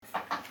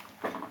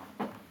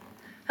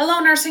Hello,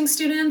 nursing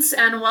students,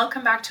 and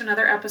welcome back to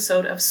another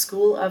episode of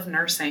School of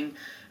Nursing.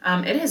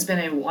 It has been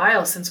a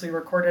while since we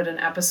recorded an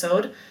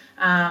episode,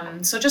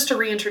 so just to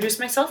reintroduce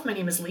myself, my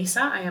name is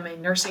Lisa. I am a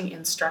nursing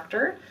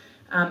instructor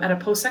at a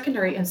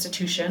post-secondary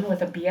institution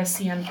with a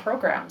BSCN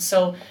program.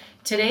 So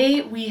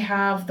today we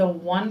have the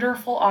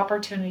wonderful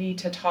opportunity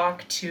to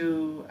talk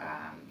to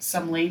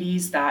some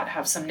ladies that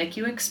have some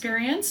NICU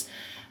experience.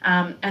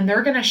 And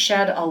they're going to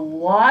shed a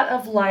lot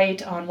of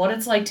light on what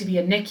it's like to be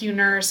a NICU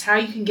nurse, how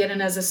you can get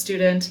in as a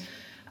student,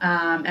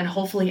 and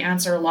hopefully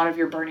answer a lot of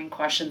your burning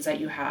questions that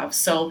you have.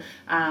 So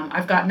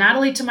I've got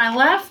Natalie to my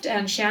left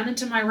and Shannon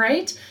to my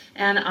right,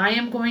 and I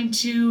am going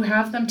to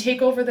have them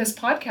take over this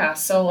podcast.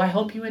 So I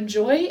hope you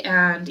enjoy,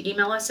 and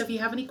email us if you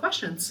have any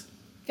questions.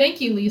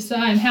 Thank you, Lisa.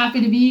 I'm happy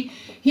to be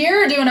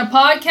here doing a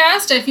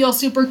podcast. I feel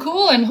super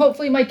cool, and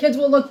hopefully my kids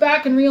will look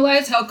back and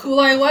realize how cool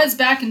I was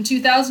back in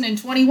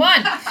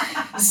 2021.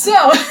 So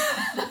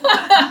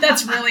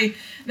that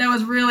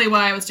was really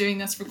why I was doing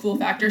this, for cool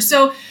factor.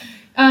 So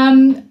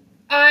my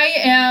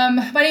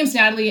name's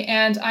Natalie,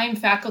 and I'm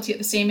faculty at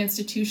the same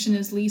institution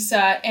as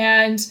Lisa,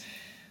 and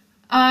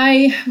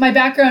my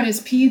background is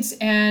peds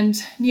and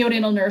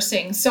neonatal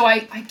nursing. So I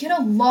get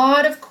a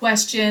lot of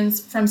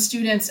questions from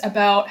students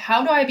about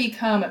how do I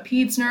become a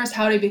peds nurse?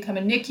 How do I become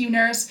a NICU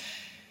nurse?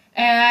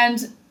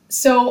 And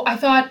so I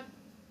thought,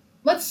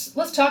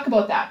 let's talk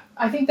about that.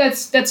 I think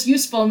that's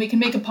useful, and we can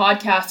make a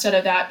podcast out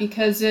of that,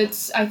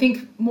 because I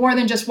think more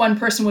than just one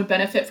person would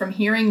benefit from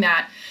hearing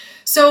that.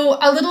 So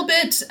a little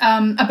bit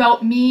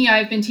about me.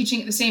 I've been teaching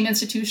at the same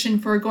institution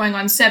for going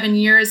on 7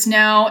 years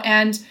now,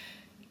 and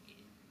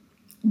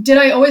did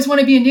I always want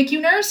to be a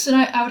NICU nurse? And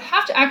I would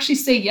have to actually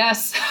say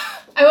yes.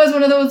 I was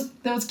one of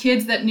those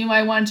kids that knew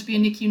I wanted to be a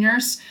NICU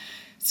nurse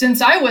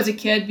since I was a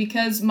kid,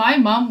 because my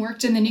mom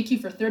worked in the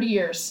NICU for 30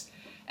 years.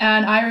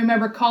 And I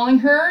remember calling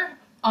her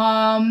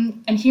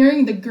and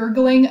hearing the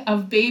gurgling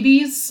of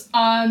babies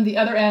on the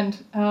other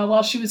end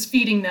while she was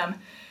feeding them.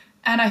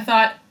 And I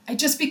thought,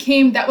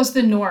 that was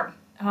the norm.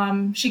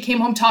 She came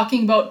home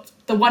talking about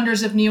the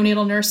wonders of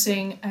neonatal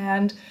nursing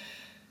and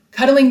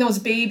cuddling those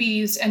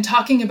babies and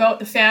talking about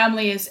the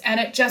families, and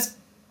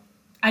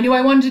I knew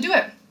I wanted to do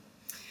it.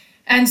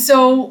 And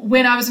so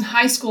when I was in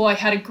high school, I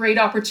had a great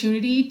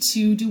opportunity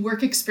to do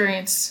work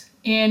experience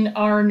in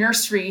our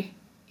nursery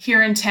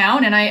here in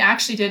town, and I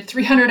actually did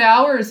 300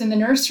 hours in the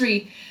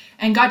nursery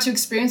and got to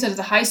experience that as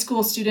a high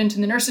school student,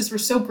 and the nurses were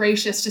so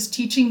gracious, just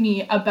teaching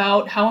me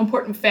about how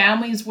important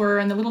families were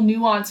and the little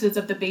nuances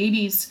of the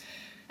babies.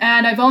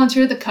 And I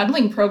volunteered at the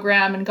cuddling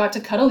program and got to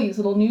cuddle these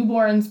little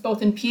newborns,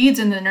 both in peds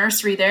and the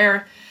nursery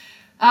there.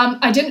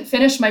 I didn't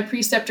finish my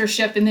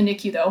preceptorship in the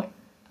NICU, though.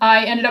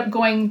 I ended up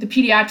going the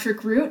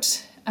pediatric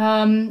route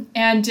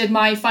and did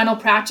my final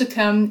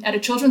practicum at a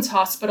children's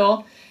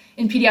hospital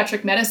in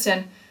pediatric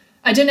medicine.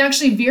 I didn't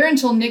actually veer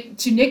to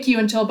NICU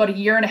until about a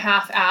year and a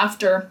half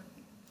after,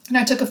 and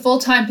I took a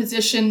full-time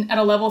position at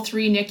a level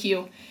 3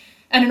 NICU.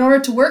 And in order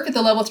to work at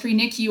the level 3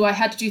 NICU, I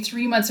had to do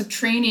 3 months of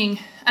training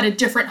at a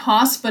different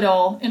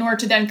hospital in order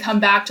to then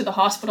come back to the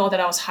hospital that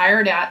I was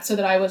hired at, so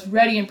that I was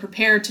ready and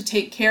prepared to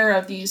take care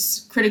of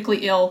these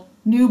critically ill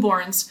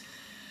newborns.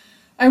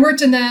 I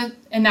worked in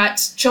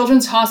that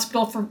children's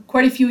hospital for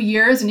quite a few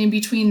years, and in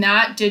between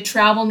that did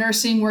travel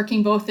nursing,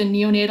 working both in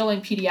neonatal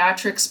and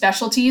pediatric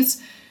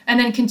specialties, and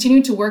then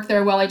continued to work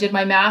there while I did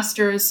my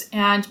master's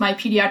and my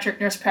pediatric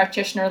nurse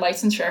practitioner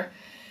licensure.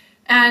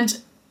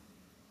 And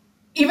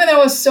even though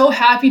I was so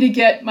happy to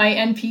get my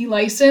NP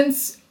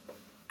license,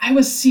 I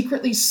was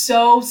secretly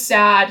so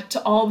sad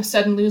to all of a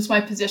sudden lose my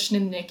position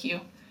in the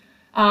NICU.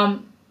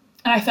 And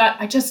I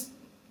thought,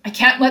 I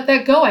can't let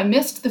that go. I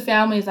missed the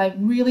families. I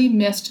really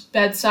missed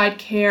bedside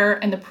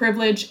care and the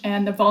privilege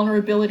and the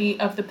vulnerability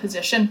of the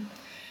position.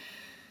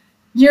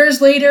 Years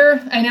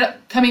later, I ended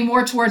up coming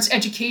more towards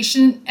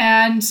education,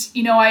 and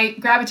I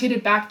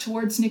gravitated back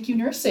towards NICU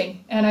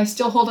nursing, and I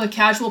still hold a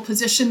casual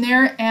position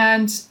there,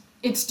 and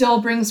it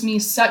still brings me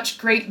such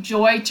great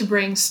joy to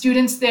bring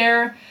students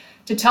there,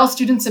 to tell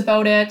students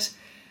about it,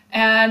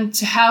 and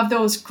to have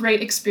those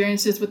great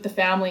experiences with the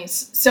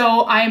families.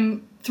 So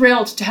I'm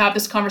thrilled to have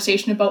this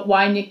conversation about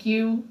why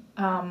NICU,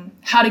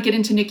 how to get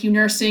into NICU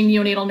nursing,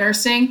 neonatal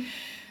nursing.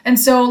 And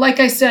so, like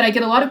I said, I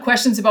get a lot of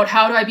questions about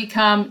how do I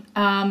become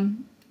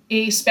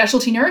a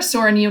specialty nurse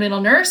or a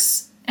neonatal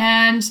nurse.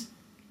 And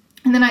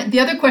then the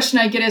other question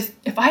I get is,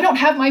 if I don't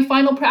have my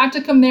final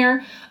practicum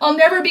there, I'll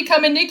never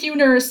become a NICU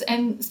nurse.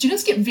 And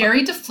students get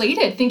very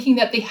deflated, thinking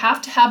that they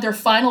have to have their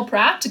final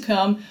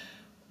practicum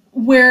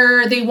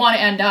where they want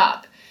to end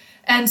up.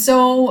 And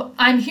so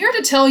I'm here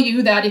to tell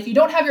you that if you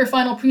don't have your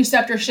final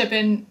preceptorship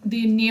in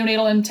the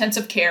neonatal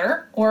intensive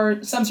care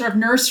or some sort of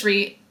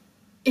nursery,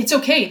 it's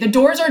okay. The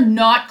doors are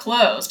not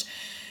closed.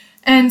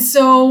 And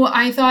so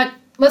I thought,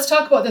 let's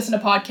talk about this in a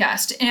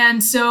podcast.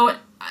 And so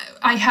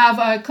I have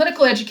a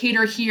clinical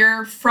educator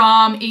here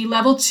from a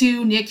level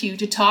 2 NICU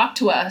to talk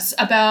to us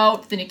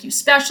about the NICU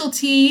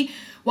specialty,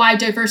 why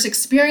diverse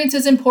experience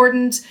is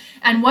important,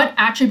 and what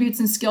attributes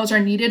and skills are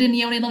needed in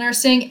neonatal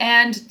nursing,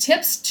 and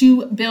tips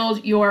to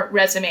build your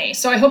resume.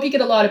 So I hope you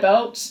get a lot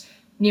about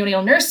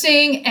neonatal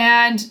nursing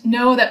and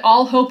know that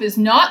all hope is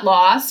not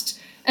lost,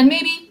 and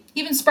maybe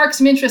even spark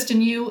some interest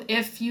in you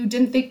if you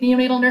didn't think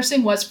neonatal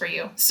nursing was for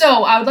you.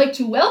 So I would like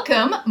to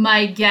welcome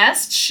my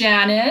guest,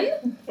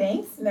 Shannon.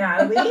 Thanks,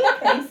 Natalie.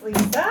 Thanks,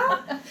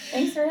 Lisa.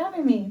 Thanks for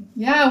having me.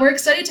 Yeah, we're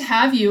excited to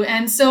have you.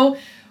 And so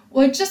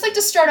we'd just like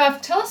to start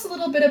off, tell us a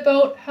little bit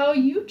about how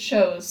you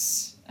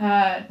chose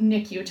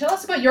NICU. Tell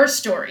us about your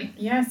story.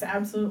 Yes,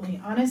 absolutely.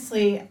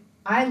 Honestly,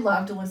 I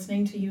loved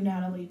listening to you,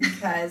 Natalie,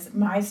 because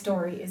my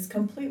story is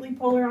completely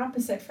polar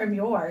opposite from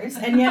yours,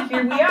 and yet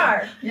here we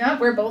are. Yeah,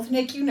 we're both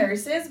NICU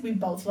nurses. We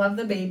both love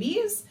the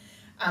babies.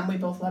 We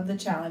both love the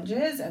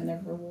challenges and the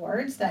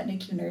rewards that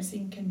NICU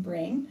nursing can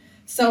bring.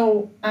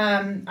 So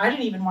I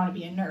didn't even want to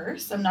be a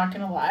nurse. I'm not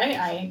going to lie.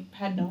 I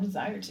had no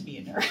desire to be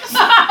a nurse.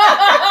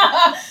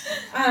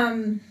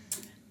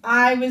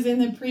 I was in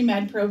the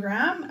pre-med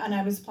program, and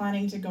I was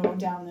planning to go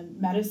down the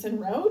medicine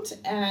route,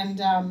 and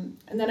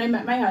then I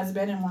met my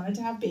husband and wanted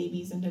to have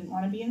babies and didn't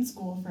want to be in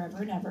school forever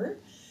and ever.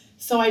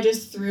 So I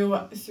just threw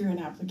an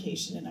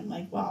application, and I'm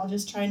like, well, I'll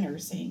just try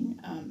nursing.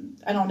 And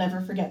I'll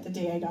never forget the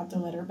day I got the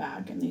letter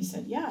back, and they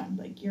said, yeah,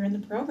 like, you're in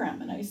the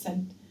program. And I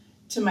said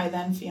to my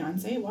then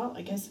fiance, well,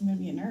 I guess I'm going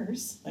to be a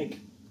nurse. Like,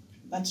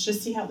 let's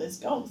just see how this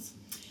goes.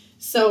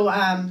 So,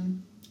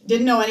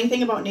 didn't know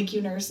anything about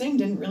NICU nursing,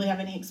 didn't really have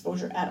any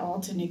exposure at all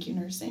to NICU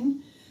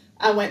nursing.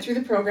 I went through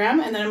the program,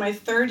 and then in my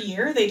third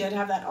year, they did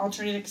have that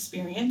alternate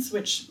experience,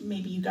 which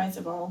maybe you guys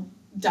have all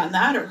done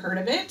that or heard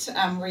of it,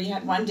 where you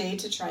had one day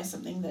to try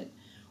something that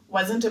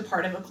wasn't a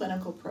part of a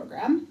clinical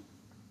program.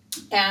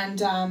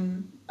 And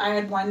I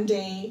had one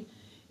day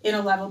in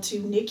a level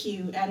 2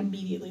 NICU and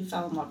immediately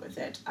fell in love with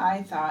it.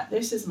 I thought,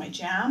 this is my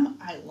jam.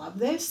 I love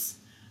this.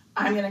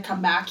 I'm going to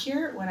come back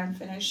here when I'm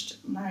finished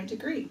my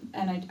degree.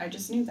 And I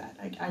just knew that.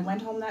 I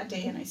went home that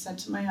day and I said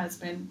to my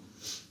husband,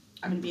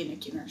 I'm going to be a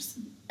NICU nurse.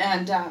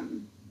 And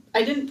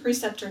I didn't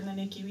preceptor in the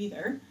NICU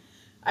either.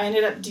 I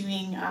ended up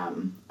doing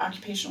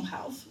occupational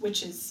health,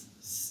 which is,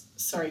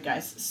 sorry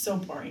guys, so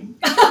boring.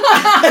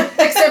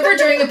 Except for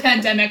during a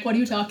pandemic. What are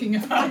you talking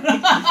about?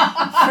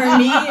 For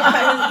me,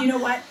 you know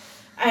what?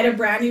 I had a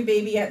brand new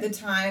baby at the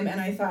time,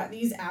 and I thought,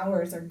 these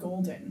hours are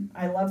golden.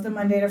 I love the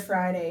Monday to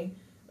Friday.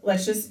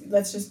 Let's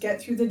just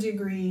get through the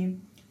degree,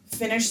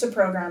 finish the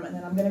program, and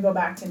then I'm going to go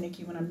back to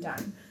NICU when I'm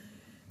done.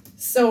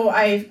 So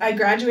I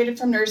graduated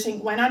from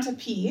nursing, went on to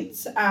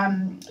peds,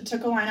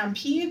 took a line on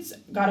peds,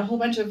 got a whole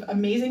bunch of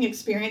amazing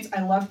experience.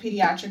 I love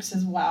pediatrics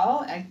as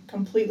well. I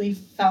completely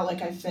felt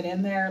like I fit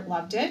in there,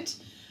 loved it.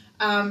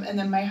 And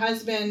then my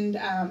husband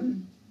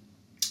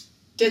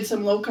did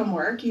some locum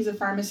work. He's a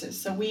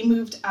pharmacist. So we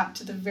moved up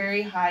to the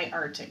very high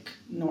Arctic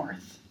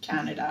North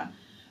Canada.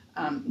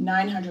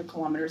 900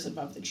 kilometers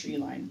above the tree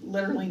line,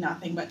 literally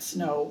nothing but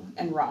snow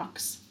and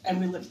rocks. And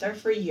we lived there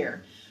for a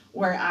year,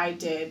 where I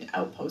did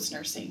outpost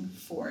nursing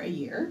for a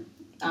year.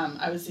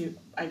 I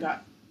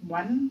got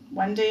one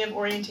day of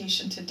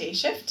orientation to day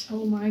shift.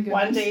 Oh my goodness.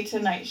 One day to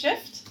night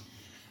shift.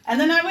 And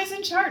then I was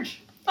in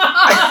charge. That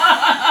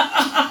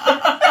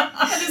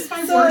is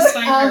my worst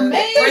nightmare.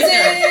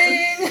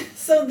 Amazing!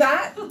 So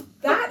that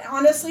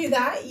honestly,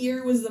 that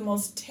year was the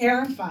most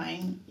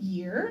terrifying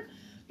year.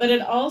 But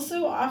it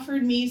also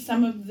offered me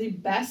some of the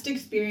best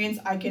experience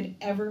I could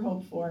ever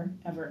hope for,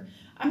 ever.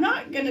 I'm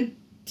not going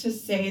to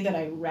say that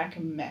I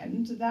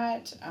recommend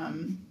that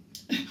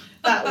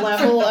that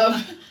level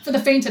of... For the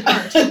faint at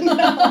heart.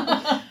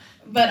 No.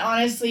 But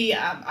honestly,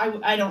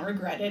 I don't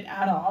regret it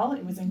at all.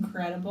 It was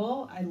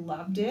incredible. I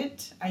loved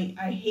it. I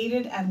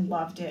hated and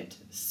loved it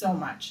so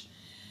much.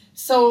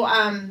 So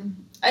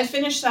I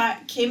finished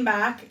that, came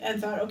back, and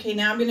thought, okay,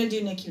 now I'm going to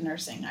do NICU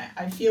nursing.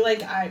 I feel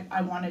like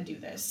I want to do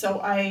this. So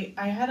I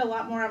had a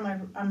lot more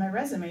on my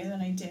resume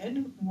than I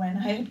did when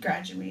I had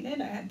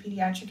graduated. I had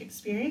pediatric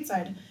experience. I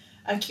had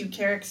acute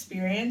care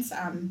experience,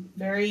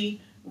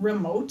 very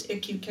remote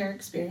acute care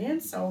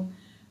experience. So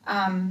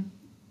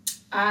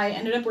I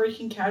ended up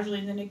working casually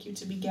in the NICU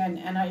to begin,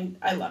 and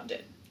I loved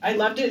it. I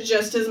loved it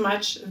just as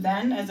much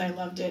then as I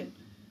loved it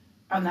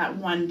on that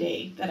one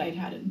day that I'd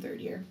had in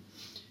third year.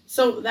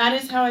 So that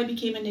is how I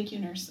became a NICU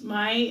nurse.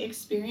 My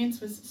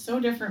experience was so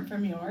different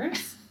from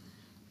yours,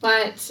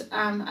 but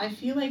I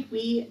feel like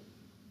we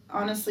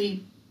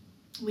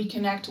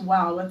connect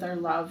well with our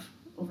love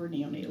over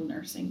neonatal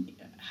nursing,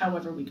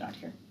 however we got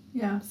here.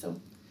 Yeah. So,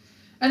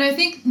 and I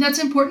think that's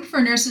important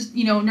for nurses,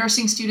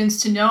 nursing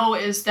students to know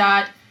is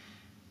that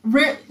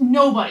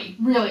nobody,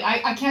 really,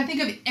 I can't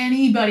think of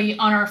anybody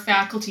on our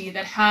faculty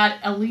that had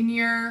a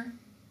linear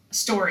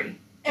story.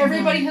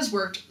 Everybody has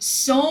worked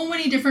so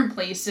many different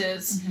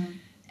places,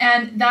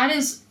 and that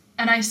is,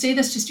 and I say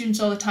this to students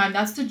all the time,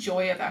 that's the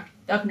joy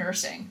of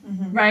nursing,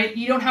 right?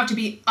 You don't have to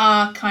be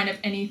a kind of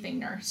anything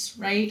nurse,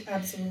 right?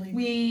 Absolutely.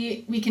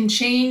 We can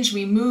change,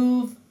 we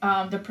move,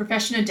 the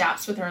profession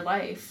adapts with our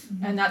life,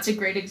 and that's a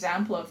great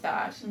example of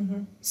that.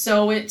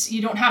 So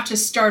you don't have to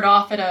start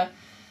off at a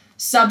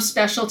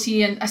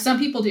subspecialty, and some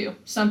people do.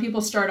 Some people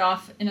start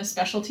off in a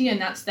specialty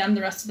and that's them the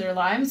rest of their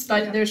lives,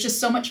 but there's just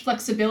so much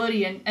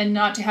flexibility and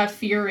not to have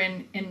fear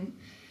in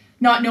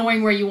not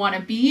knowing where you want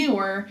to be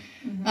or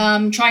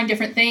trying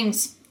different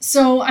things.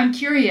 So I'm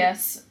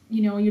curious,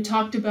 you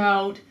talked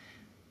about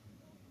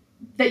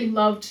that you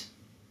loved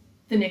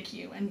the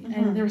NICU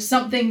and there was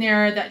something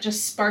there that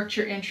just sparked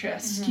your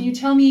interest. Can you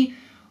tell me,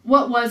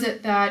 what was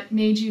it that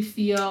made you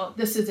feel,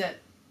 this is it?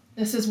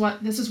 This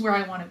is where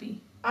I want to be?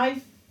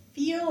 I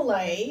feel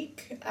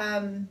like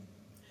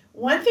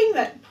one thing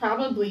that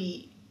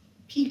probably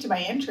piqued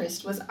my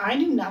interest was I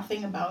knew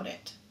nothing about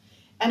it.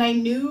 And I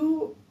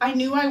knew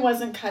I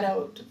wasn't cut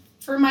out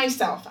for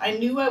myself. I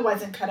knew I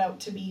wasn't cut out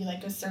to be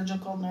like a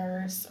surgical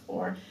nurse,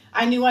 or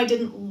I knew I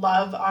didn't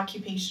love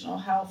occupational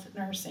health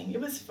nursing.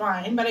 It was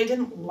fine, but I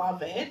didn't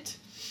love it.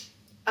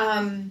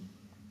 I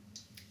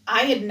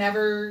had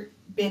never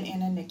been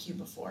in a NICU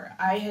before.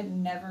 I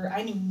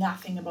knew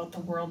nothing about the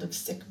world of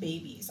sick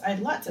babies. I had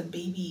lots of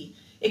baby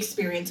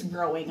experience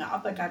growing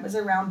up. Like I was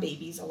around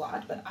babies a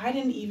lot, but I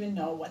didn't even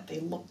know what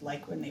they looked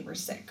like when they were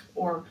sick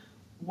or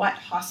what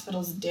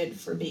hospitals did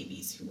for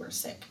babies who were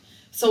sick.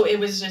 So it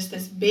was just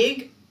this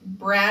big,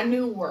 brand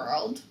new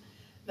world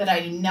that I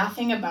knew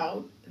nothing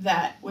about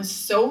that was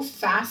so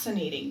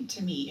fascinating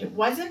to me. It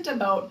wasn't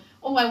about,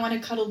 oh, I want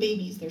to cuddle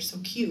babies, they're so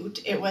cute.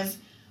 It was,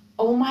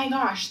 oh my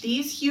gosh,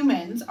 these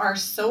humans are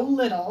so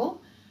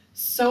little,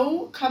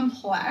 so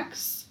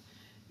complex,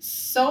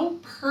 so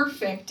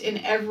perfect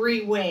in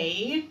every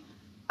way,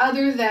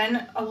 other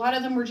than a lot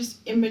of them were just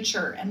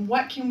immature. And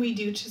what can we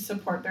do to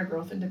support their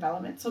growth and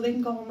development so they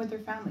can go home with their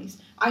families?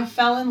 I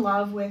fell in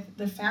love with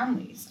the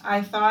families.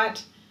 I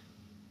thought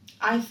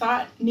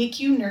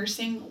NICU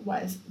nursing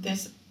was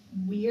this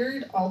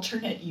weird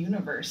alternate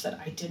universe that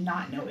I did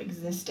not know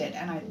existed,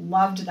 and I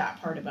loved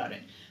that part about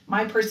it.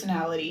 My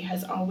personality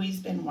has always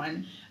been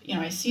one,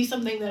 I see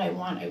something that I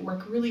want, I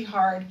work really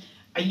hard,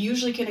 I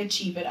usually can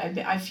achieve it.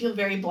 I feel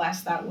very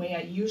blessed that way.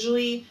 I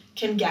usually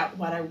can get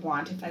what I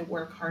want if I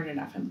work hard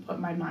enough and put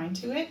my mind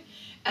to it.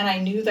 And I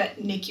knew that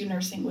NICU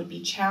nursing would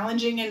be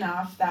challenging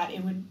enough that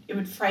it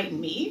would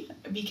frighten me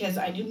because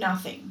I knew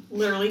nothing,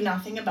 literally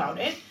nothing about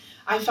it.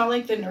 I felt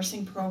like the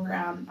nursing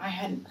program, I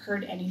hadn't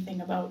heard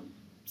anything about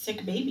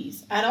sick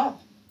babies at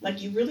all.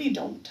 Like you really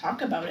don't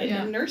talk about it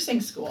in nursing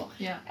school.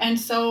 Yeah. And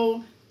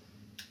so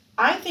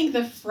I think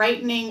the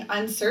frightening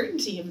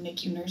uncertainty of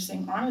NICU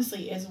nursing,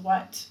 honestly, is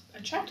what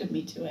attracted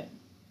me to it.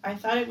 I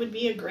thought it would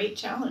be a great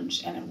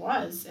challenge, and it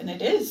was, and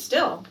it is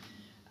still.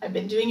 I've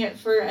been doing it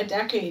for a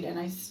decade, and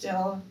I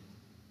still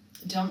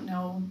don't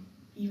know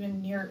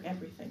even near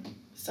everything.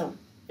 So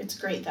it's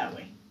great that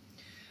way.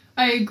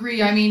 I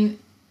agree. I mean,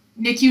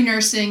 NICU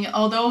nursing,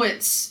 although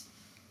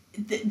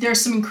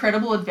there's some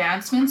incredible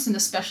advancements in the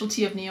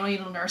specialty of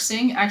neonatal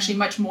nursing, actually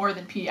much more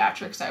than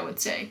pediatrics, I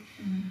would say.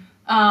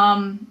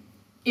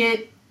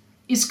 It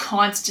is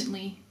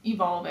constantly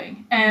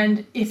evolving.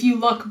 And if you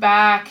look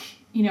back,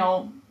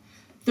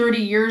 30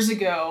 years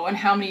ago and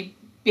how many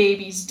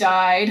babies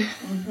died,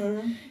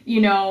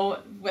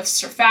 with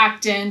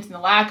surfactant and the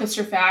lack of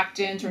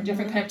surfactant or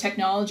different kind of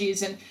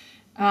technologies. And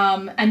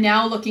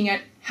now looking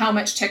at how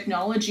much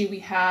technology we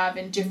have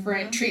in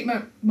different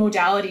treatment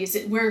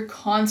modalities, we're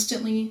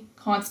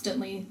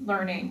constantly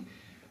learning,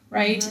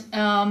 right?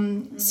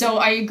 So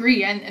I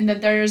agree. And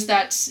that there's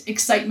that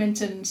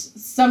excitement and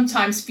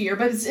sometimes fear,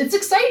 but it's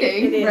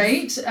exciting,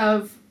 right?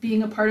 Of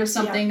being a part of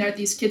something that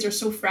these kids are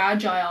so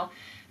fragile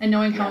and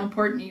knowing how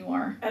important you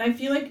are. And I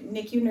feel like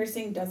NICU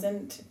nursing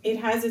it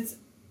has its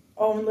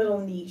own little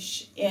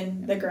niche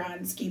in the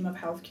grand scheme of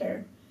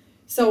healthcare.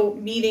 So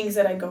meetings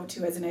that I go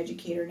to as an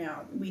educator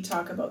now, we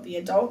talk about the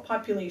adult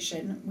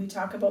population, we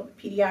talk about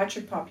the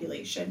pediatric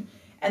population,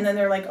 and then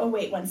they're like, oh,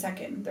 wait, 1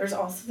 second, there's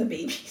also the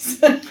babies.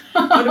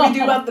 What do we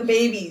do about the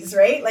babies,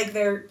 right? Like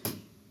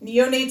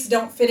neonates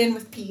don't fit in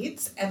with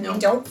peds, and they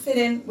don't fit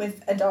in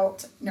with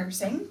adult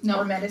nursing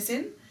or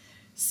medicine.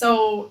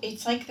 So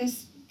it's like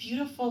this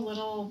beautiful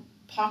little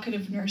pocket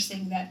of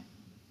nursing that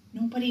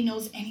nobody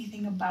knows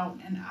anything about.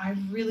 And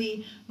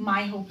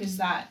my hope is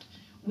that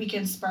we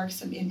can spark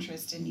some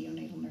interest in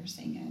neonatal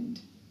nursing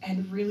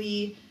and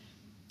really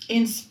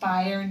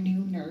inspire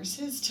new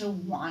nurses to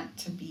want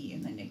to be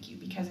in the NICU,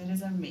 because it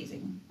is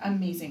an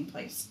amazing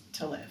place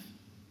to live.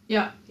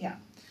 Yeah. Yeah.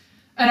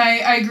 And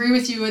I agree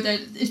with you that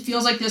it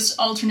feels like this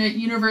alternate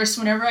universe.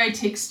 Whenever I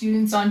take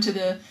students onto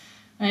the,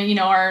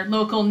 our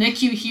local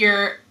NICU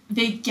here,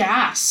 they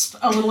gasp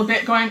a little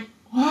bit going,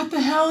 what the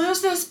hell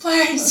is this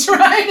place,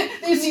 right?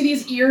 They see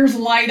these ears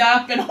light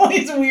up and all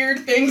these weird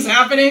things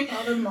happening.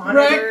 All the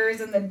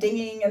monitors and the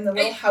dinging and the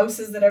little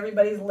houses that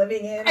everybody's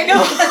living in.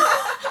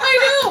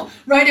 I know,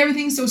 right?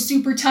 Everything's so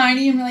super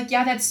tiny, and we're like,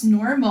 yeah, that's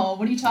normal.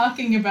 What are you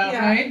talking about,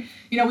 right?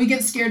 We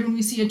get scared when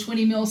we see a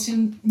 20 mil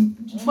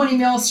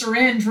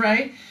syringe,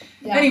 right?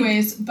 Yeah.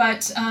 Anyways,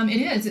 but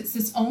it's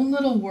this own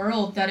little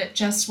world that it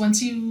just,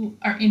 once you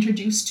are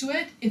introduced to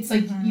it, it's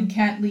like you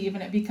can't leave,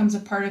 and it becomes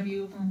a part of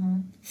you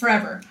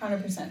forever.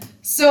 100%.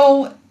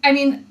 So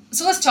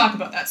let's talk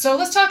about that. So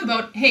let's talk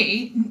about,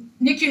 hey,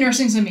 NICU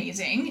nursing is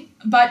amazing,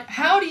 but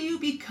how do you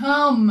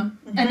become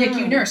a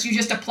NICU nurse? You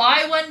just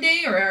apply one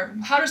day, or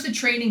how does the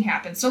training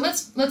happen? So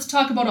let's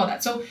talk about all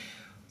that. So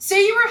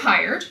say you were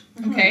hired,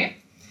 okay,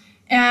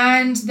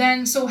 And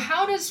then, so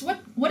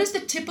what is the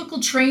typical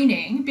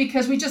training?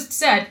 Because we just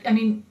said, I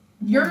mean,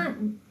 you're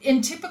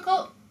in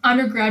typical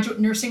undergraduate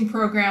nursing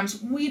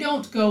programs, we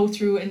don't go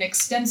through an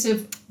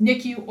extensive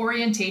NICU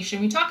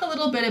orientation. We talk a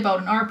little bit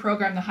about in our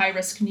program, the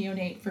high-risk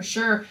neonate for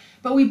sure,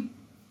 but we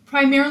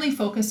primarily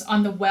focus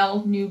on the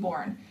well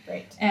newborn.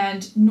 Right.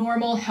 And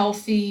normal,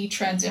 healthy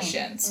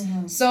transitions.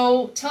 Mm-hmm.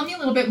 So tell me a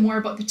little bit more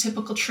about the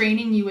typical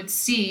training you would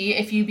see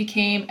if you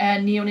became a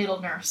neonatal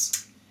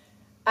nurse.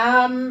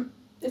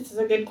 This is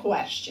a good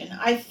question.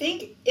 I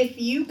think if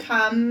you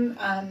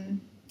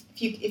come,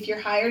 if you're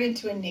hired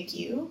into a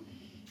NICU,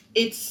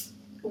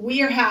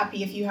 we are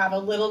happy if you have a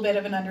little bit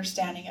of an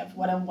understanding of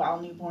what a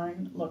well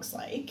newborn looks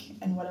like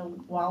and what a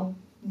well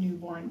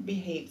newborn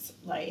behaves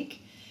like.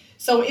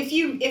 So if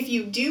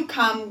you do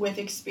come with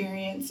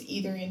experience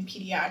either in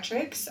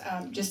pediatrics,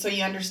 just so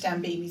you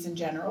understand babies in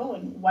general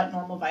and what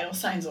normal vital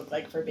signs look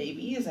like for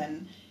babies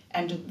and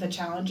the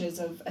challenges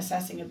of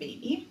assessing a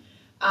baby,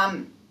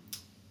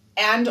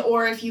 and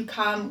or if you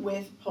come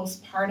with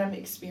postpartum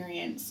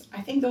experience,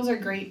 I think those are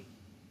great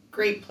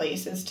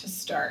places to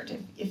start.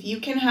 If you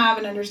can have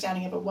an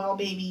understanding of a well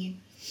baby,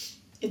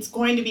 it's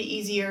going to be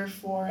easier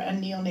for a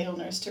neonatal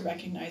nurse to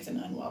recognize an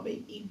unwell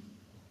baby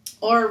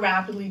or a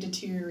rapidly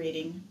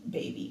deteriorating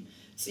baby.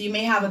 So you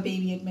may have a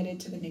baby admitted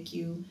to the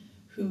NICU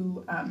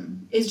who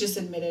is just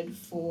admitted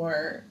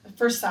for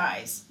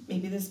size.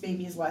 Maybe this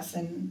baby is less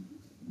than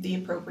the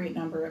appropriate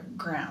number of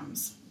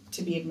grams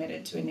to be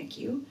admitted to a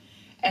NICU.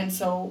 And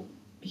so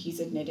he's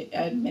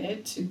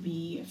admitted to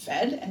be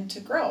fed and to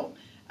grow.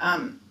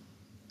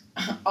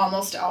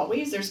 Almost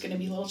always there's going to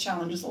be little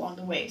challenges along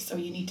the way. So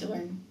you need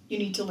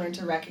to learn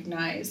to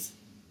recognize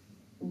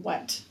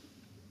what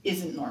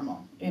isn't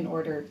normal in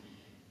order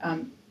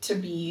to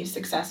be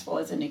successful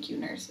as a NICU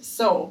nurse.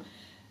 So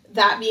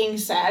that being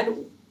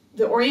said,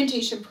 the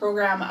orientation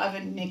program of a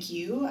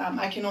NICU,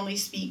 I can only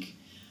speak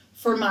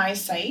for my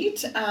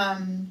site.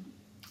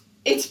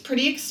 It's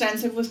pretty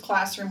extensive with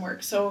classroom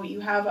work. So you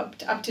have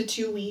up to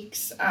 2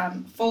 weeks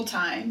full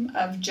time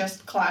of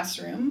just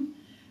classroom.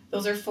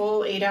 Those are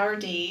full 8-hour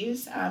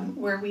days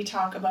where we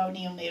talk about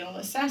neonatal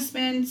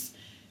assessments,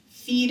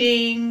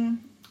 feeding,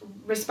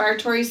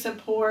 respiratory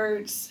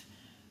supports,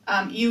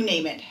 you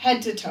name it,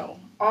 head to toe.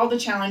 All the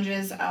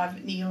challenges of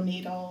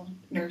neonatal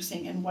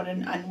nursing and what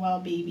an unwell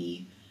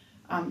baby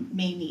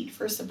may need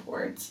for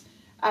supports.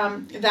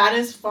 That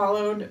is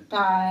followed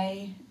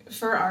by,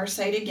 for our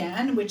site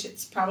again, which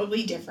it's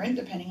probably different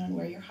depending on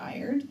where you're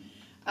hired,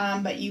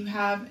 but you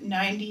have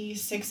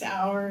 96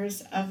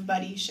 hours of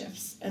buddy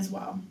shifts as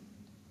well.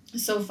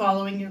 So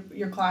following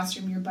your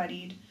classroom, you're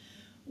buddied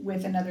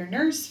with another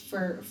nurse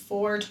for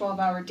 4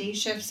 12-hour day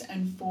shifts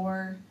and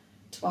 4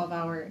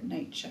 12-hour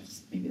night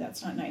shifts. Maybe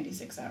that's not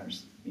 96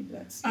 hours. Maybe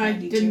that's 92 I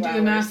didn't do hours.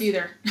 the math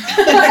either.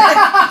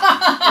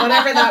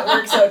 Whatever that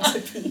works out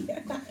to be.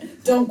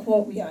 Don't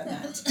quote me on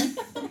that.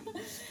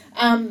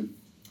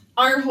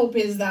 Our hope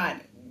is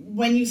that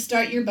when you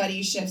start your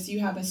buddy shifts,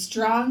 you have a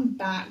strong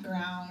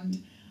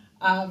background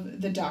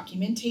of the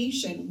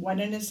documentation,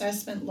 what an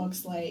assessment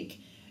looks like,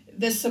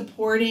 the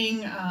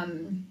supporting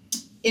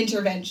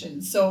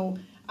interventions. So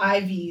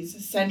IVs,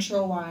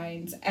 central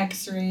lines,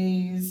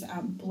 x-rays,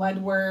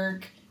 blood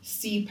work,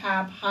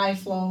 CPAP, high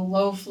flow,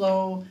 low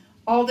flow,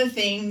 all the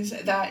things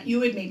that you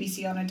would maybe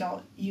see on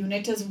adult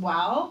unit as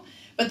well.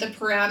 But the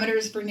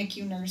parameters for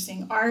NICU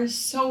nursing are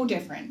so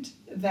different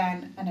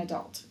than an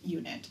adult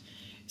unit.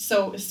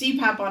 So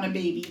CPAP on a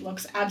baby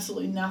looks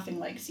absolutely nothing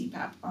like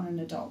CPAP on an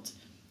adult.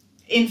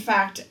 In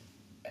fact,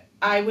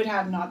 I would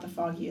have not the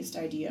foggiest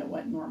idea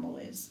what normal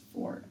is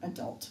for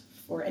adult,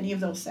 for any of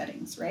those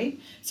settings, right?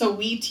 So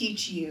we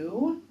teach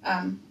you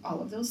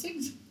all of those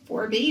things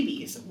for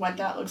babies, what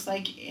that looks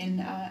like in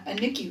a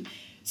NICU.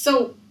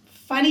 So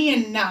funny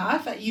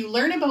enough, you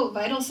learn about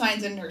vital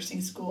signs in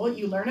nursing school,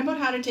 you learn about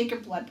how to take a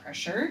blood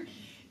pressure,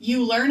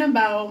 you learn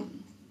about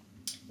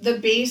the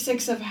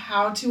basics of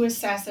how to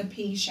assess a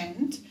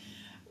patient.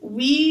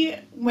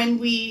 When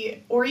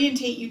we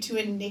orientate you to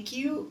a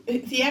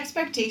NICU, the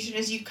expectation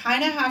is you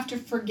kind of have to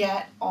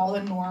forget all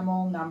the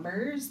normal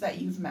numbers that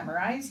you've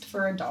memorized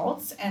for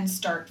adults and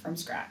start from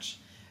scratch,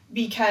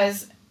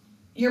 because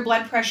your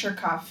blood pressure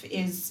cuff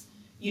is,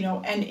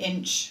 an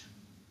inch,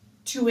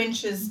 2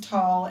 inches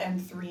tall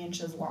and 3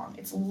 inches long.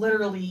 It's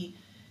literally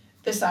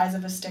the size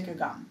of a stick of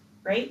gum,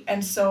 right?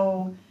 And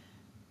so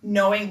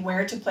knowing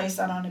where to place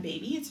that on a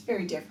baby, it's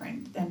very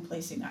different than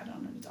placing that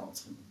on an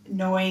adult.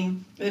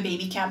 Knowing the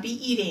baby can't be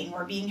eating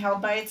or being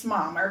held by its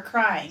mom or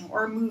crying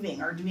or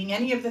moving or doing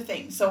any of the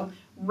things. So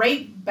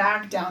right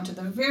back down to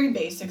the very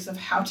basics of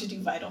how to do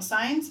vital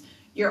signs,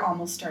 you're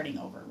almost starting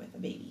over with a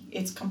baby.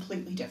 It's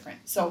completely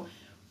different. So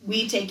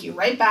we take you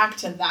right back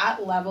to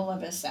that level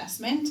of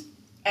assessment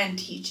and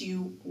teach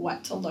you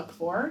what to look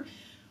for.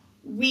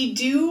 We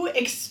do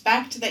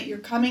expect that you're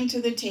coming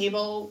to the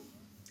table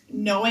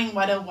knowing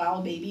what a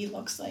well baby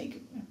looks like.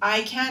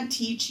 I can't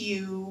teach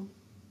you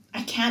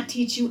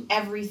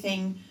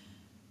everything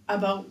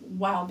about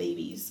wow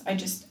babies.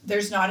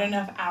 There's not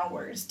enough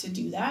hours to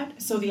do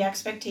that. So the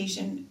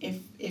expectation,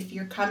 if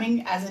you're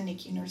coming as a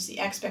NICU nurse, the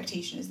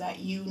expectation is that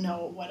you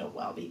know what a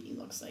wow baby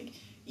looks like.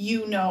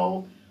 You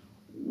know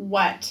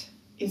what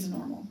is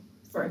normal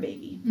for a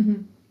baby.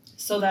 Mm-hmm.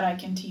 So that I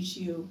can teach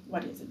you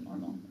what isn't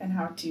normal and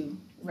how to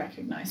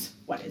recognize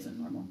what isn't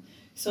normal.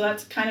 So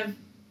that's kind of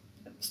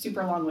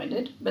super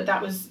long-winded, but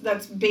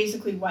that's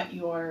basically what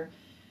your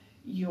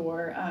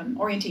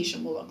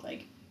orientation will look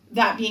like.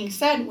 That being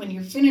said, when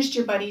you're finished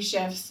your buddy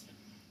shifts,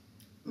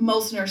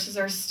 most nurses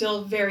are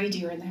still very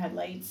deer in the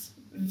headlights,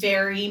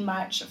 very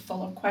much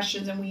full of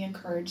questions, and we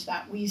encourage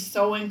that. We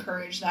so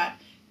encourage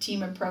that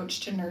team approach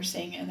to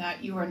nursing, and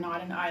that you are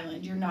not an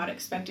island. You're not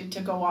expected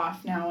to go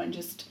off now and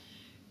just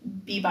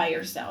be by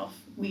yourself.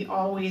 We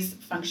always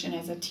function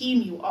as a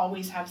team. You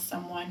always have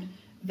someone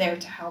there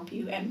to help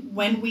you. And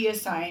when we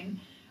assign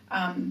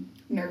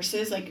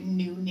nurses, like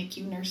new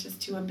NICU nurses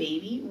to a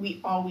baby,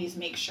 we always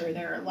make sure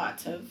there are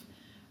lots of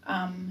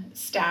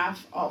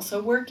staff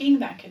also working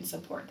that can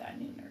support that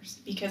new nurse,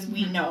 because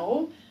we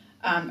know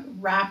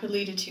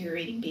rapidly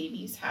deteriorating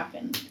babies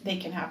they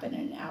can happen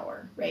in an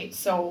hour, right?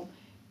 So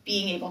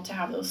being able to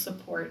have those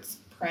supports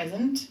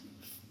present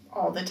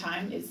all the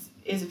time is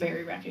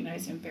very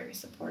recognized and very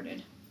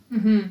supported.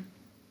 Mm-hmm.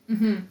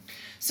 Mm-hmm.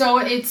 So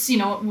it's,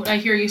 what I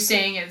hear you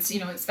saying is,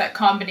 it's that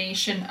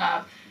combination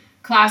of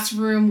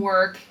classroom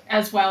work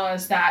as well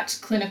as that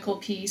clinical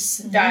piece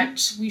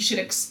that we should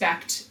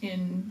expect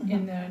in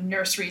the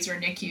nurseries or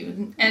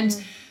NICU.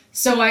 And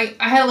so I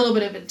had a little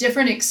bit of a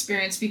different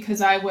experience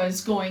because I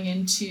was going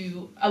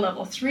into a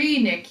level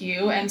 3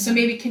 NICU. And so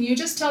maybe can you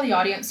just tell the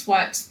audience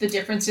what the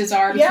differences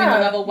are between the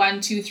level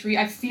 1, 2, 3?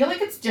 I feel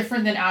like it's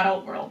different than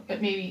adult world,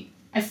 but maybe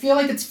I feel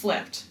like it's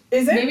flipped.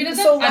 Is it? Maybe it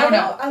isn't? So I don't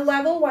know. A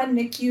level 1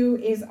 NICU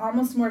is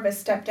almost more of a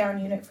step down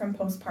unit from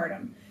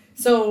postpartum.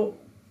 So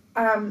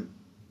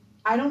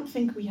I don't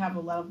think we have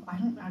I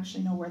don't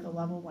actually know where the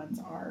level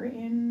 1s are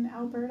in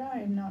Alberta.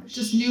 I'm not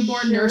sure. Just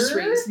newborn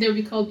nurseries. They would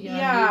be called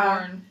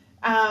newborn.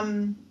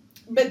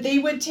 But they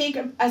would take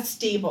a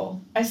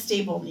stable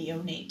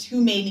neonate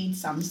who may need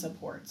some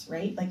supports,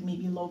 right? Like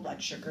maybe low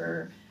blood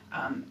sugar,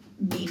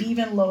 maybe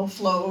even low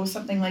flow,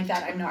 something like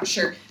that. I'm not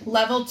sure.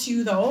 Level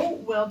 2, though,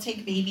 will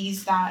take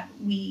babies that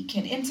we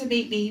can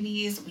intubate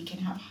babies. We can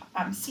have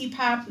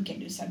CPAP. We can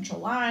do central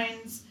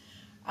lines.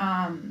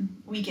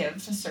 We give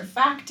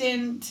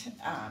surfactant.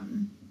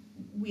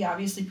 We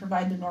obviously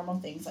provide the normal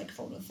things like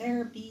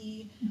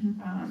phototherapy,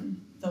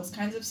 those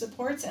kinds of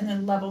supports. And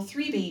then level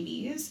 3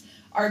 babies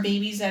are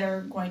babies that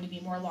are going to be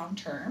more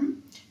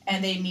long-term,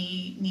 and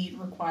they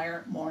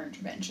require more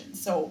intervention.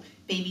 So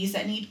babies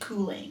that need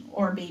cooling,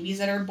 or babies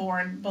that are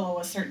born below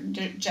a certain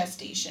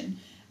gestation,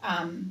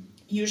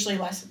 usually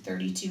less than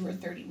 32 or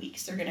 30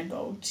 weeks, they're going to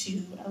go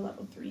to a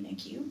level 3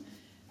 NICU.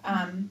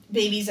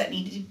 Babies that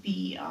need to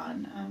be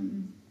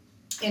on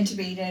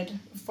intubated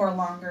for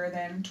longer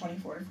than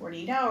 24 to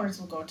 48 hours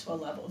will go to a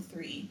level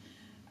 3.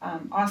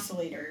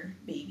 Oscillator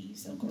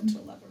babies, they'll go to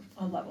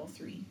a level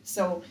 3.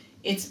 So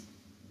it's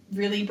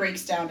really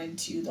breaks down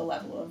into the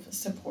level of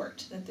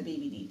support that the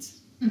baby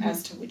needs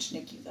as to which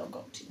NICU they'll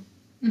go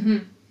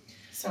to.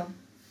 So.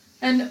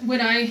 And when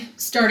I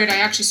started, I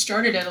actually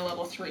started at a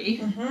level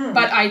 3,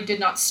 but I did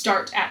not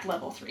start at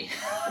level 3.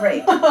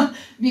 Right.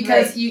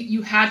 Because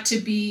you had to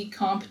be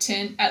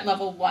competent at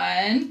level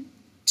 1,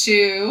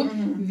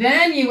 2,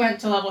 then you went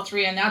to level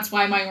 3, and that's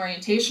why my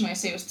orientation, I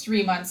say, was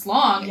 3 months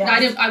long.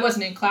 Yes. I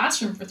wasn't in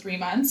classroom for 3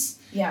 months.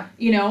 Yeah.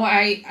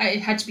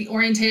 I had to be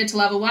orientated to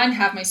level 1,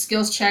 have my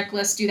skills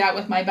checklist, do that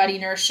with my buddy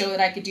nurse, show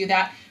that I could do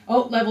that.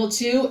 Oh, level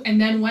 2,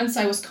 and then once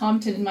I was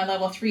competent in my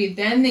level 3,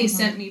 then they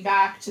sent me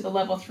back to the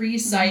level 3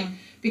 site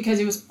because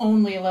it was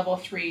only a level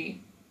 3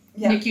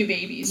 NICU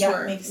babies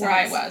where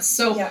I was.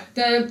 So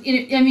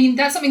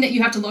that's something that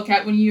you have to look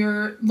at when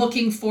you're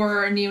looking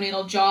for a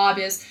neonatal job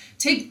is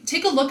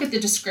take a look at the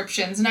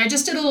descriptions. And I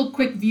just did a little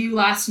quick view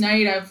last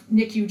night of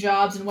NICU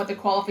jobs and what the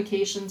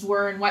qualifications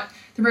were and what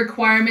the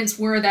requirements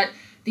were that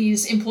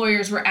these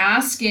employers were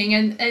asking.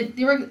 And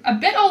they were a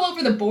bit all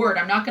over the board,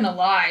 I'm not going to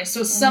lie.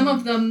 So some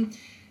of them,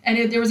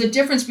 and there was a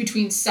difference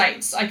between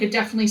sites. I could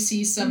definitely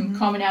see some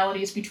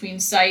commonalities between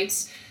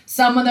sites.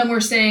 Some of them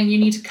were saying you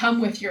need to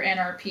come with your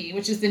NRP,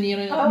 which is the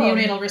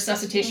neonatal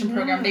resuscitation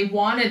program. They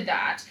wanted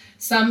that.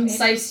 Some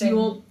sites you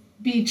will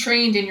be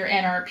trained in your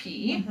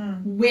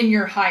NRP when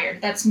you're hired.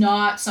 That's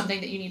not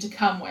something that you need to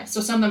come with. So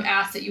some of them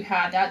asked that you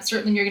had that.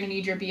 Certainly you're going to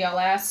need your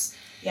BLS.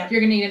 Yep. You're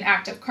going to need an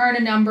active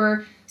CARNA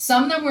number.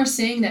 Some of them were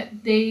saying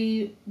that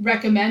they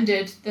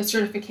recommended the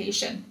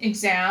certification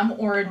exam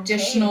or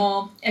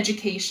additional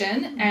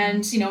education,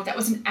 and that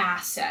was an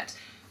asset.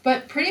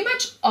 But pretty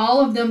much all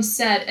of them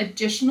said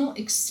additional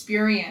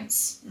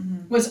experience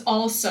was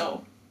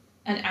also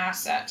an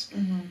asset.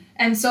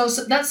 And so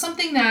that's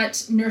something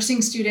that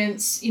nursing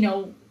students,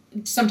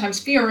 sometimes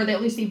fear, or that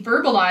at least they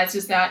verbalize,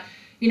 is that,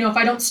 if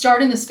I don't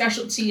start in the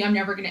specialty, I'm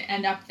never going to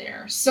end up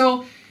there.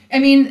 So, I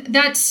mean,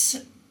 that's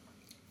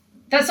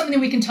that's something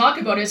that we can talk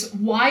about is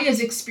why is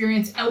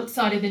experience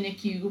outside of the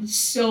NICU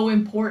so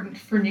important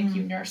for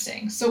NICU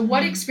nursing? So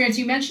what experience,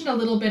 you mentioned a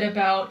little bit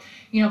about,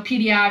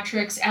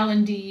 pediatrics,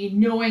 L&D,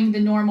 knowing the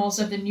normals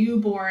of the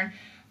newborn,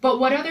 but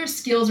what other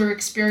skills or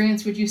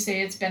experience would you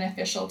say is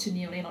beneficial to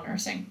neonatal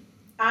nursing?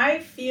 I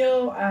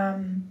feel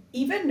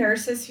even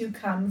nurses who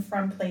come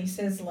from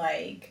places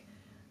like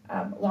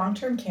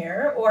long-term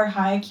care or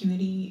high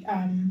acuity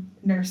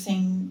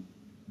nursing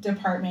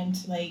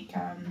department, like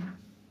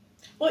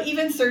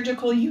even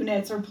surgical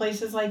units or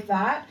places like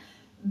that,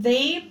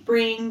 they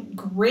bring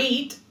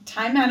great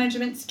time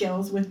management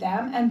skills with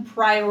them and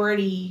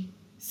priority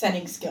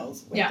setting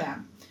skills with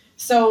them.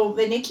 So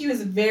the NICU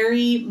is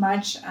very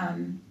much,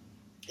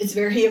 it's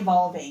very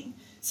evolving.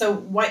 So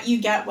what you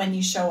get when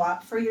you show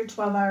up for your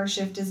 12-hour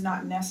shift is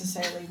not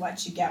necessarily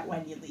what you get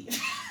when you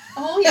leave.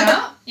 Oh,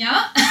 yeah,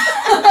 yeah.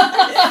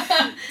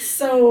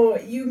 So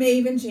you may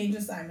even change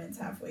assignments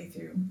halfway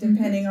through,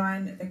 depending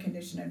on the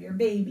condition of your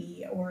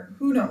baby, or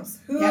who knows,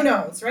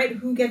 right?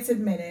 Who gets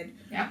admitted,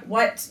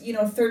 what,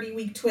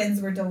 30-week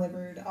twins were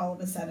delivered all of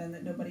a sudden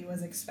that nobody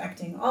was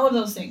expecting, all of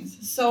those things.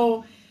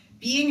 So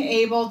being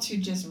able to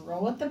just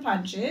roll with the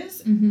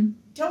punches,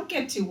 don't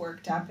get too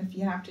worked up if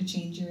you have to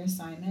change your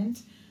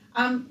assignment.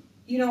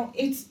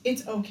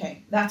 It's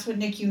okay. That's what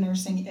NICU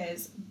nursing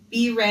is.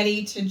 Be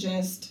ready to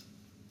just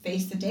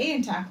face the day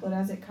and tackle it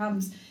as it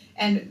comes.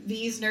 And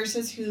these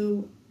nurses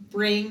who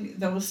bring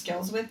those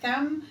skills with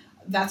them,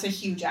 that's a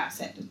huge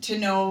asset. To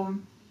know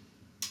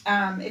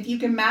if you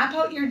can map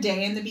out your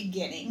day in the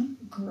beginning,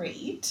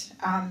 great.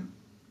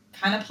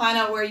 Kind of plan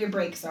out where your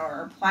breaks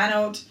are, plan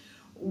out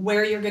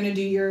where you're going to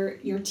do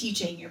your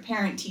teaching, your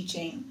parent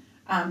teaching.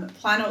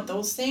 Plan out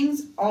those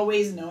things,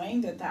 always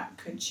knowing that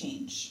could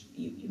change.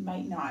 You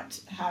might not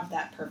have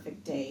that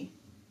perfect day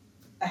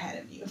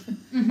ahead of you.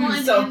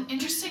 Well, and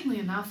interestingly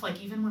enough,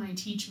 like even when I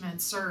teach med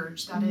surg,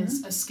 that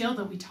is a skill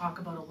that we talk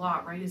about a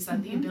lot, right? Is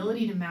that the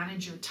ability to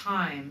manage your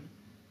time.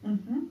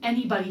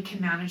 Anybody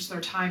can manage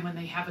their time when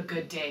they have a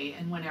good day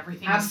and when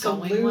everything is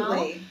going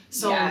well.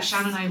 So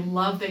Shannon, I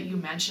love that you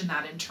mentioned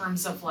that in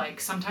terms of like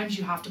sometimes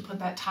you have to put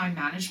that time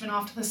management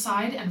off to the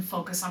side and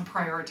focus on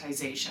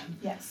prioritization.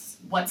 Yes.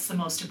 What's the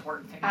most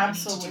important thing I need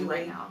to do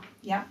right now?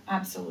 Yeah,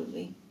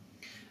 absolutely.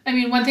 I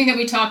mean, one thing that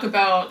we talk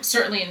about,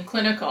 certainly in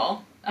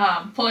clinical,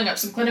 pulling up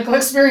some clinical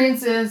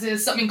experiences,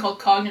 is something called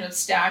cognitive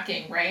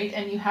stacking, right?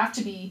 And you have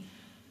to be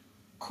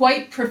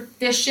quite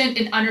proficient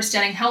in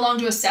understanding how long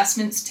do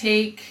assessments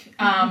take,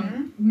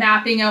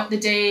 mapping out the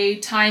day,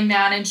 time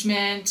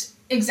management,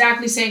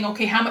 exactly saying,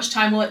 okay, how much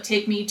time will it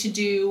take me to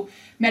do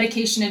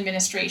medication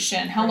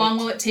administration? How long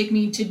will it take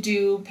me to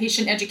do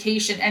patient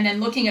education? And then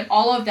looking at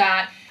all of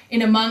that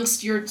in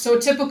amongst so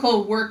a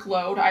typical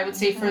workload, I would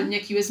say for the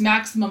NICU is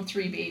maximum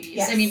 3 babies.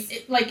 Yes. I mean,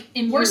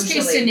 in worst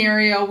case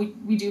scenario,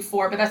 we do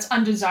 4, but that's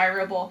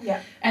undesirable.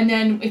 Yeah. And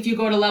then if you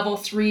go to level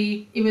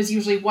 3, it was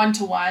usually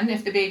 1-to-1.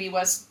 If the baby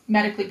was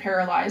medically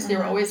paralyzed, they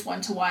were always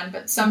 1-to-1,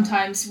 but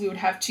sometimes we would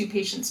have 2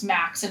 patients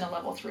max in a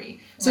level 3.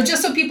 So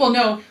just so people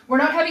know, we're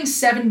not having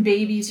 7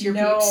 babies here,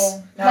 peeps.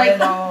 Not at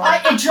all.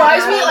 It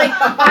drives me,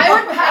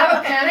 I would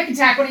have a panic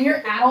attack when I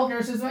hear adult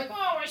nurses like,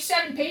 oh, there's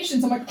 7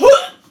 patients. I'm like,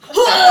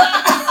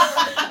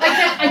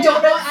 I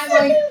don't know. I'm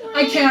like,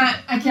 I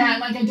can't.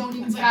 Like, I don't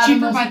even. It's like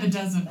cheaper by the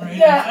dozen, right?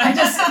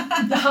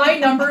 Yeah, the high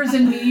numbers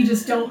and me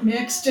just don't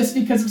mix just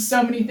because of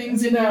so many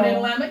things in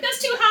neonatal. I'm like,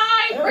 that's too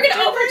high. We're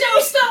gonna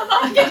overdose them.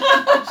 Oh my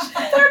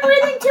gosh, they're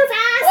breathing too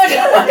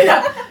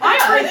fast. I'm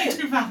breathing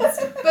too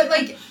fast. But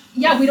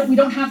we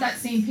don't have that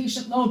same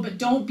patient load. But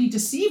don't be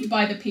deceived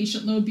by the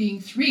patient load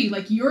being 3.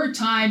 Like, your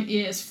time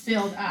is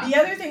filled up. The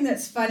other thing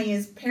that's funny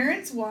is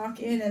parents walk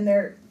in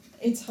and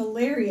it's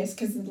hilarious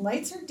because the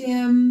lights are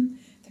dim,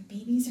 the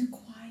babies are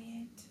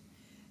quiet,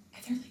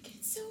 and they're like,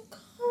 it's so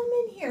calm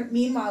in here.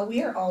 Meanwhile,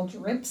 we are all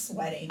drip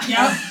sweating.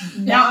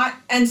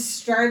 And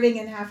starving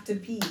and have to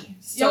pee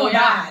so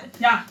bad.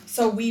 Yeah.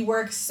 So we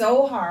work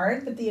so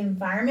hard, but the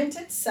environment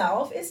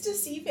itself is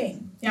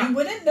deceiving. Yeah. You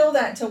wouldn't know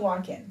that to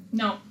walk in.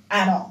 No.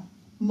 At all.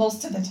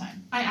 Most of the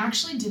time. I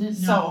actually didn't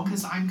know,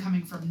 because I'm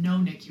coming from no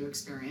NICU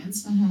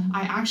experience,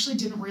 I actually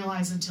didn't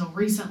realize until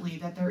recently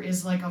that there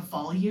is like a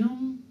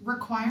volume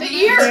requirement. The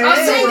ear!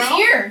 I'm saying the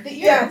ear! The ear!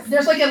 Yes.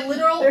 There's like a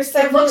literal,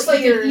 it looks like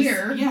ears. an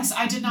ear. Yes,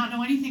 I did not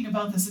know anything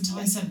about this until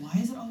I said, why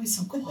is it always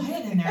so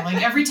quiet in there?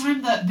 Like every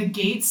time the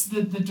gates,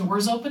 the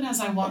doors open as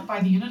I walk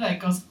by the unit, it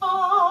goes,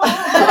 oh.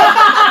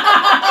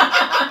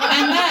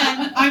 And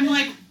then I'm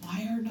like,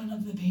 why are none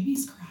of the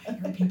babies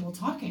crying or people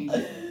talking?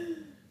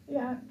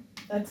 Yeah.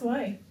 That's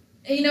why.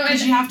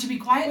 Because you have to be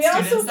quiet, we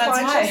students. also That's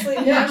consciously,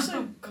 why. we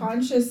actually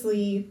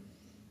consciously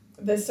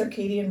the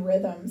circadian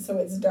rhythm, so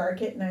it's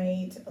dark at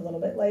night, a little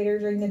bit lighter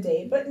during the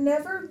day, but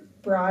never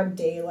broad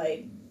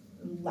daylight,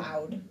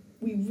 loud.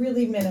 We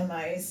really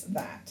minimize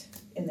that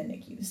in the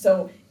NICU.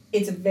 So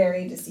it's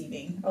very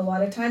deceiving. A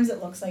lot of times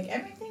it looks like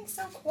everything's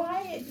so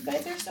quiet. You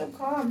guys are so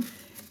calm.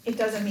 It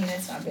doesn't mean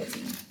it's not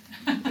busy.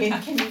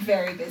 It can be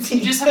very busy.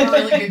 You just have a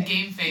really good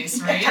game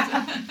face, right?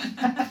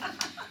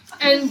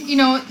 And,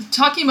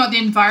 talking about the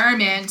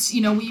environment,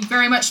 we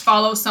very much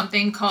follow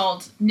something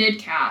called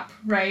NIDCAP,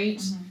 right?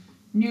 Mm-hmm.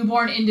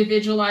 Newborn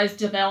Individualized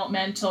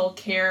Developmental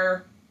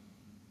Care.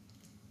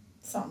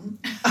 Something.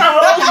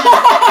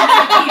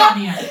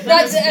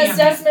 That's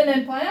assessment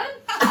and plan.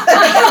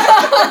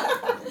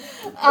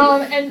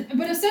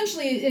 But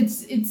essentially,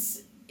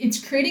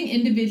 it's creating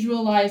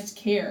individualized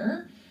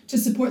care to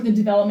support the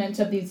development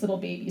of these little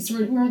babies.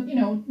 So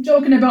we're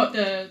joking about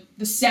the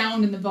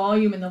sound and the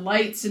volume and the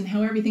lights and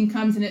how everything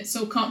comes, and it's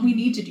so we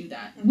need to do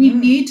that. Mm-hmm. We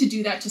need to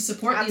do that to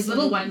support these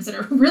little ones that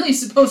are really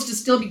supposed to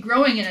still be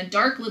growing in a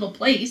dark little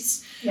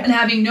place and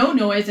having no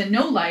noise and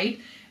no light.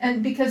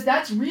 And because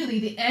that's really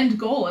the end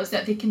goal, is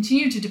that they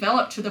continue to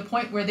develop to the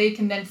point where they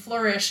can then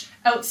flourish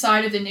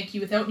outside of the NICU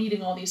without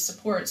needing all these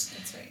supports.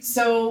 That's right.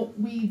 So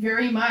we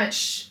very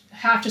much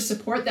have to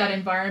support that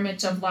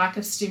environment of lack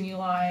of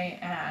stimuli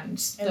and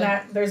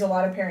that there's a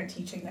lot of parent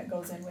teaching that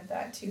goes in with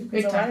that too,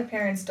 because a lot of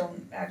parents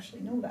don't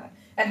actually know that.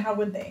 And how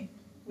would they?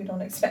 We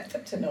don't expect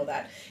them to know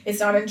that. It's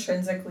not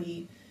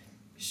intrinsically,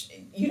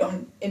 you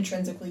don't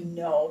intrinsically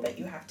know that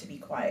you have to be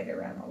quiet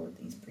around all of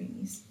these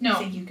preemies. No. I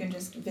think you can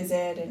just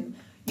visit and,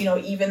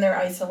 even their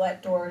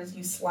isolette doors,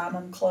 you slam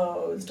them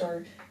closed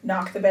or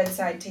knock the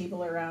bedside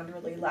table around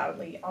really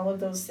loudly. All of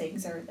those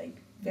things are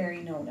very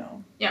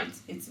no-no. Yeah.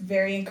 It's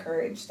very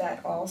encouraged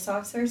that all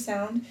soffs are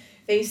sound.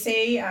 They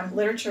say,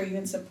 literature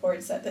even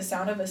supports that the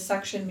sound of a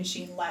suction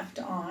machine left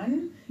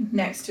on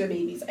next to a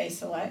baby's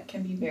isolette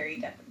can be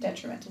very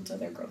detrimental to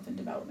their growth and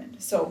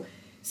development. So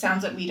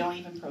sounds that we don't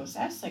even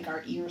process,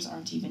 our ears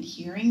aren't even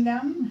hearing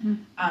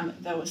them,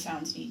 those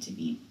sounds need to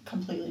be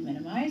completely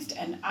minimized.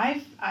 And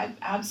I've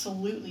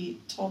absolutely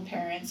told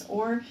parents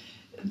or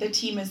the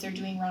team as they're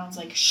doing rounds,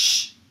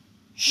 shh,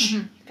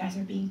 you guys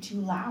are being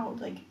too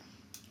loud.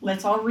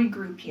 Let's all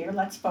regroup here.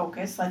 Let's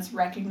focus. Let's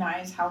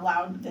recognize how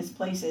loud this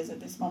place is at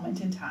this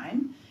moment in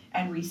time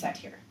and reset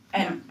here.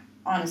 And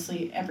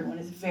honestly, everyone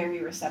is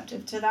very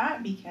receptive to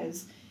that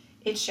because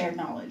it's shared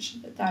knowledge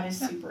that is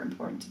super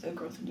important to the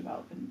growth and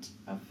development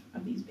of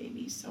these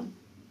babies. So,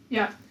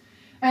 yeah.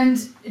 And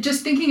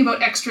just thinking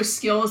about extra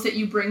skills that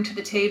you bring to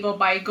the table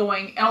by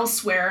going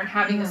elsewhere and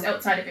having this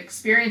outside of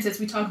experiences.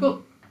 We talk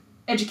about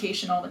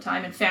education all the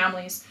time and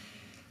families.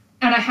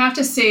 And I have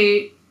to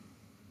say,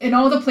 in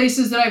all the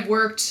places that I've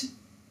worked,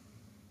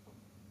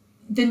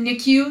 the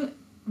NICU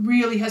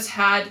really has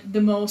had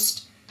the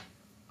most,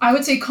 I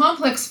would say,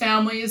 complex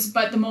families,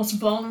 but the most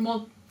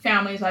vulnerable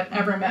families I've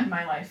ever met in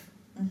my life.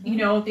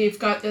 They've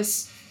got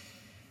this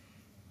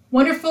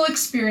wonderful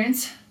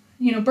experience.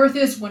 Birth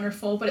is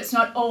wonderful, but it's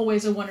not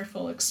always a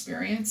wonderful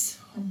experience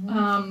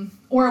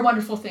or a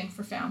wonderful thing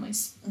for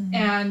families.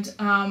 And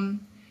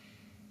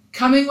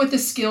coming with the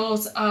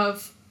skills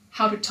of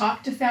how to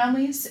talk to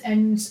families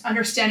and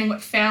understanding what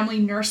family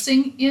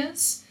nursing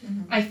is,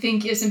 I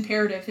think is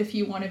imperative if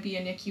you want to be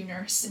a NICU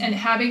nurse. And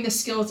having the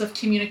skills of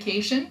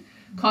communication,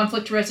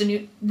 conflict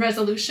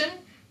resolution,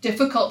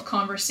 difficult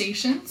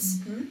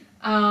conversations,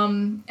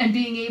 and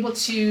being able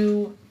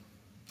to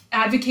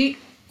advocate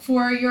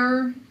for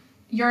your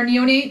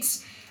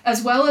neonates,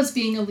 as well as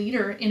being a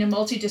leader in a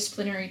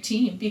multidisciplinary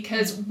team,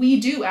 because we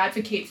do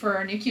advocate for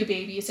our NICU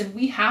babies, and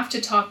we have to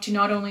talk to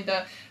not only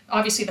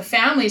obviously the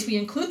families, we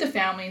include the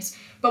families,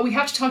 but we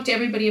have to talk to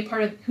everybody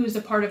who's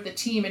a part of the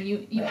team, and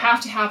you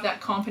have to have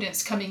that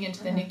confidence coming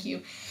into the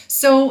NICU.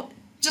 So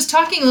just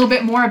talking a little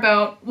bit more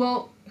about,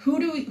 who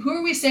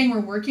are we saying we're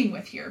working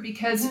with here?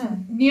 Because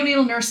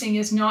neonatal nursing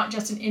is not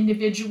just an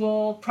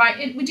individual,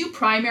 we do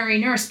primary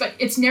nurse, but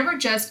it's never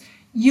just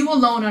you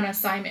alone on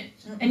assignment.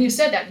 And you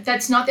said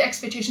that's not the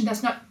expectation,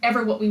 that's not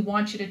ever what we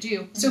want you to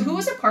do. So who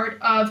is a part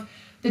of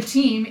the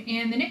team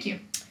in the NICU?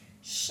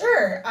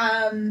 Sure.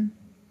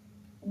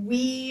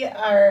 We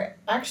are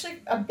actually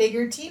a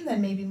bigger team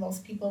than maybe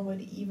most people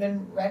would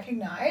even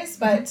recognize,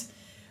 but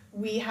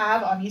we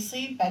have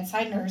obviously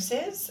bedside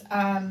nurses.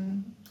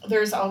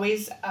 There's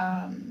always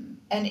an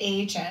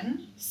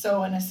AHN,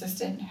 so an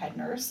assistant head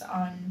nurse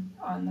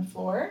on the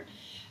floor.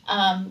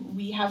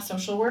 We have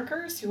social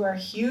workers who are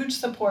huge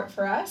support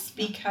for us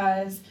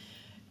because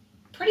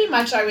pretty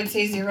much I would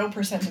say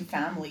 0% of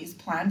families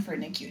plan for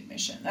NICU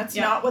admission. That's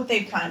not what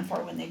they plan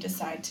for when they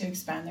decide to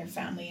expand their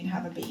family and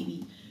have a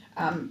baby.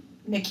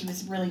 NICU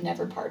is really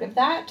never part of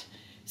that.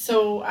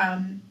 So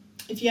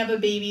if you have a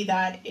baby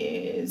that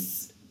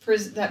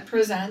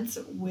presents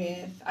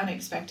with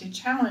unexpected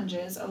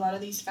challenges, a lot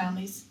of these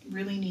families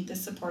really need the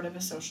support of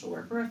a social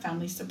worker, a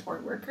family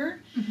support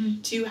worker,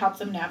 to help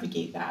them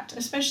navigate that.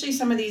 Especially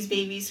some of these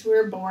babies who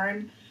are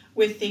born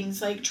with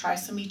things like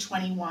trisomy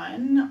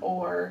 21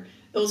 or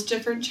those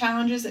different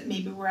challenges that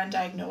maybe were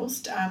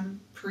undiagnosed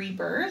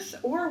pre-birth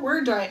or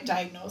were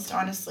diagnosed,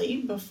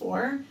 honestly,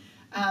 before.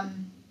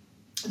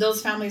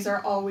 Those families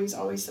are always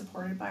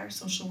supported by our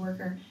social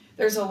worker.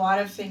 There's a lot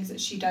of things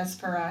that she does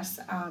for us,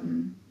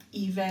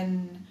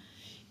 even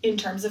in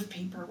terms of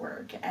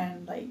paperwork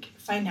and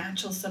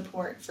financial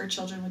support for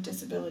children with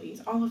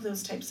disabilities, all of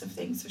those types of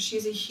things. So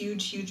she's a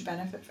huge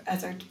benefit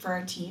for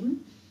our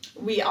team.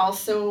 We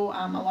also,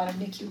 a lot of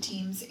NICU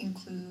teams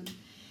include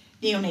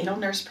neonatal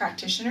nurse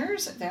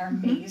practitioners. They're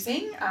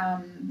amazing.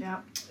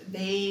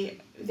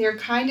 They're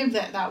kind of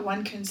that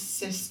one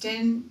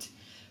consistent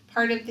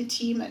part of the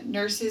team.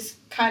 Nurses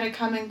kind of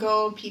come and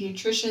go,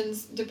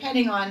 pediatricians,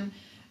 depending on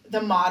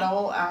the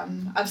model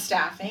of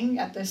staffing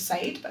at this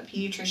site, but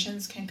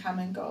pediatricians can come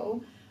and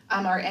go.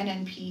 Our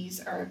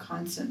NNPs are a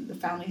constant. The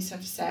families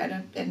have said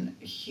have been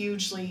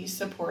hugely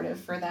supportive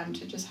for them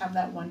to just have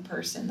that one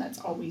person that's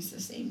always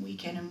the same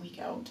week in and week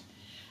out.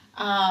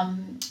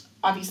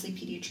 Obviously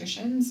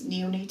pediatricians,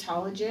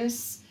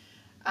 neonatologists,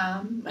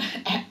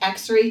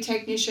 x-ray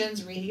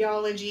technicians,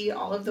 radiology,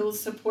 all of those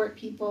support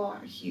people.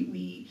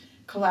 We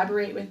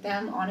collaborate with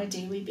them on a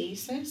daily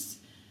basis.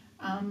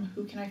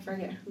 Who can't I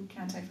forget? We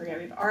have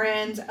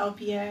RNs,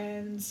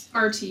 LPNs.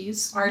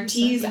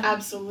 RTs,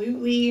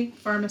 absolutely.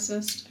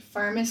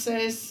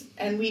 Pharmacists,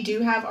 and we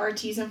do have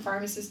RTs and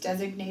pharmacists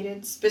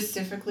designated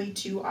specifically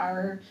to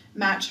our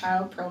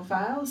mat-child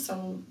profile,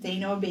 so they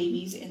know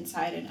babies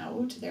inside and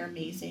out. They're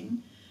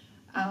amazing.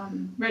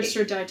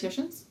 Registered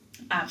dietitians?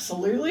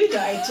 Absolutely,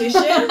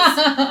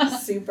 dietitians.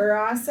 Super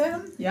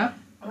awesome. Yep.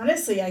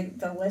 Honestly,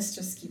 the list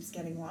just keeps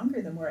getting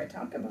longer the more I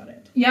talk about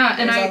it. Yeah,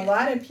 There's a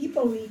lot of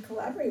people we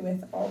collaborate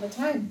with all the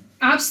time.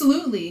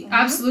 Absolutely.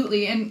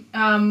 And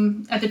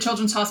at the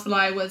Children's Hospital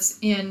I was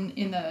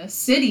in the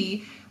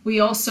city, we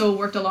also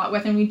worked a lot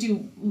with, and we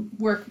do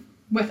work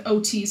with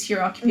OTs here,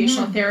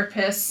 occupational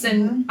therapists,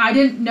 and I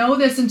didn't know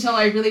this until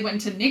I really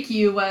went to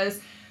NICU, was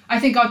I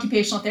think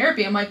occupational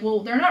therapy, I'm like,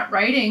 well, they're not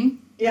writing.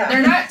 Yeah.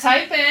 They're not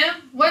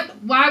typing.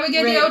 Why would we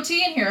get the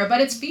OT in here?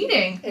 But it's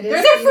feeding. They're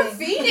there for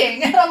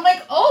feeding. And I'm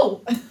like,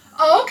 oh,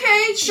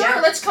 okay,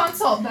 sure, let's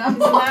consult them. Isn't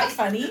that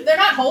funny? They're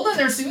not holding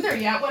their soother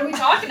yet. What are we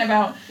talking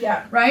about?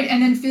 Yeah. Right?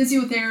 And then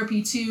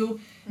physiotherapy too.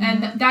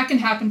 And that can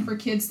happen for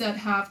kids that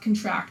have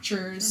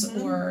contractures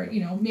or,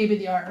 maybe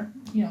they are,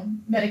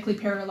 medically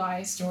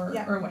paralyzed or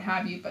what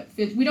have you. But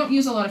we don't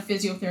use a lot of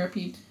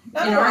physiotherapy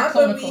in our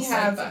clinical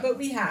side. But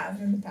we have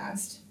in the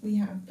past. We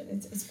have, but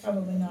it's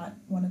probably not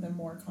one of the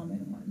more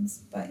common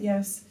ones. But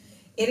yes,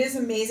 it is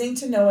amazing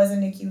to know as a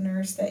NICU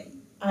nurse that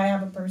I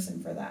have a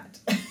person for that.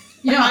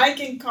 Yeah. I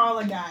can call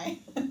a guy.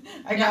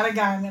 I got a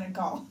guy I'm going to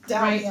call to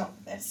help me out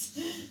with this.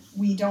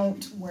 We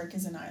don't work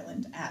as an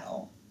island at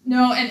all.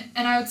 No, and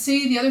I would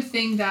say the other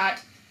thing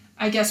that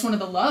I guess one of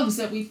the loves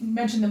that we've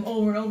mentioned them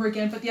over and over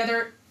again, but the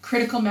other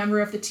critical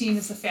member of the team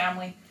is the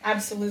family.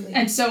 Absolutely.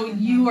 And so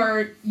you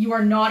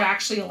are not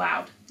actually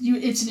allowed.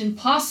 It's an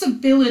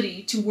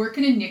impossibility to work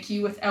in a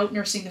NICU without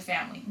nursing the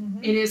family.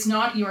 It is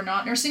not, you are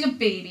not nursing a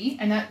baby,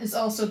 and that is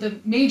also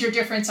the major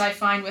difference I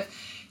find with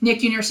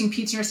NICU nursing,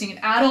 peds nursing, and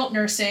adult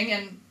nursing,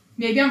 and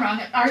maybe I'm wrong.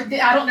 The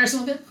adult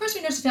nursing, of course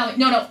we nurse the family.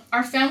 No,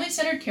 our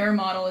family-centered care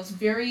model is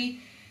very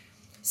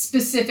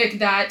specific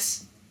that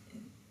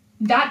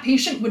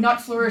patient would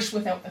not flourish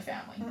without the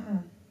family.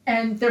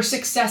 And their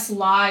success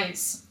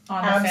lies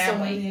on the family.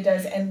 Absolutely it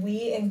does. And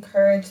we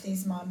encourage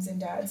these moms and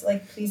dads,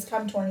 please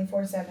come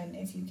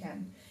 24/7 if you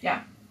can.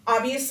 Yeah.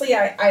 Obviously,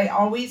 I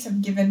always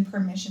have given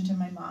permission to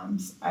my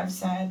moms. I've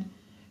said,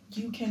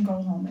 you can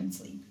go home and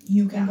sleep.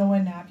 You can go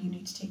and nap. You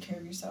need to take care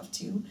of yourself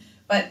too.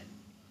 But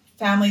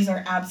families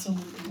are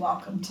absolutely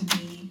welcome to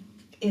be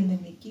in the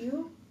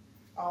NICU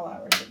all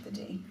hours of the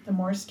day. The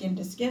more skin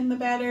to skin, the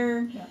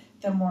better. Yeah.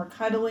 The more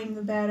cuddling,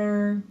 the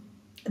better.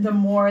 The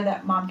more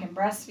that mom can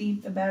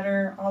breastfeed, the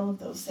better. All of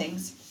those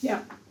things.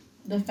 Yeah.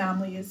 The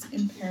family is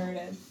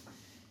imperative.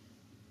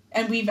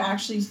 And we've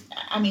actually,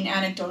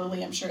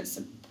 anecdotally, I'm sure it's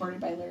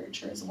supported by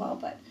literature as well,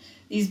 but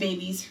these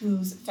babies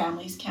whose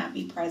families can't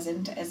be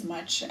present as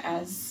much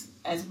as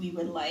we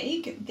would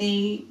like,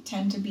 they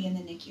tend to be in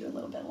the NICU a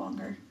little bit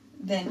longer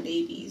than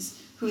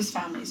babies whose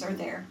families are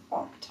there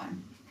all the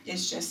time.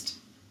 It's just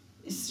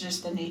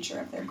the nature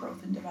of their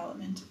growth and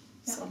development.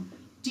 Yeah. So,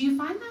 do you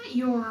find that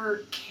your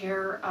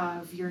care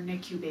of your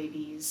NICU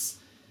babies,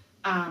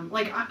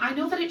 I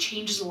know that it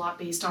changes a lot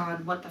based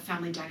on what the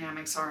family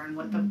dynamics are and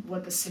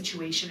what the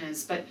situation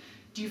is, but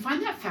do you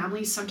find that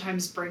families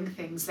sometimes bring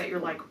things that you're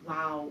like,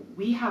 wow,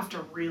 we have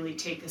to really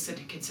take this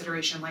into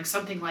consideration, like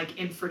something like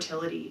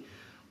infertility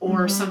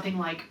or something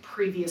like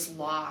previous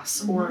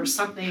loss or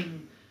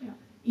something,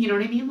 you know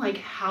what I mean? Like,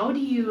 how do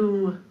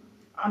you...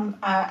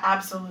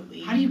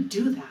 absolutely. How do you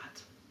do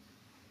that?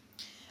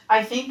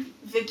 I think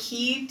the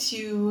key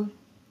to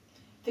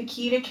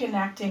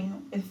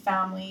connecting with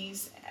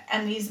families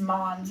and these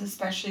moms,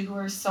 especially who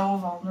are so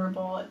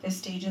vulnerable at this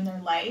stage in their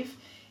life,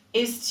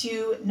 is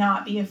to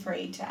not be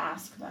afraid to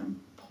ask them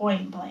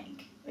point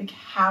blank. Like,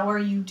 how are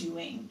you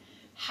doing?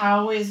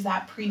 How is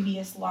that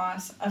previous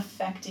loss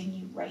affecting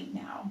you right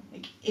now?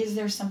 Like, is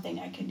there something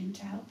I can do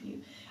to help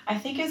you? I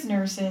think as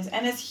nurses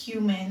and as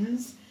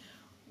humans,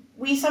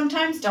 we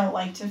sometimes don't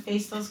like to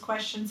face those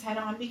questions head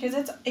on because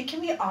it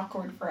can be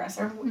awkward for us.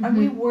 Or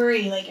we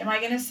worry, like, am I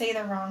going to say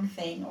the wrong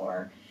thing?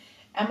 Or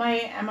am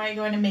I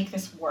going to make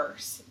this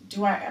worse?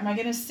 Am I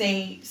going to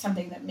say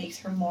something that makes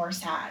her more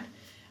sad?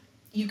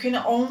 You can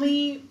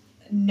only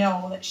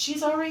know that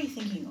she's already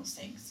thinking those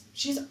things.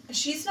 She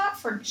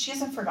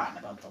hasn't forgotten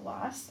about the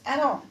loss at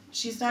all.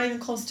 She's not even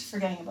close to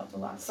forgetting about the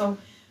loss. So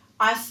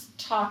us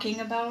talking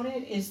about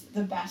it is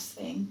the best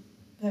thing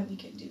that we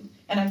can do.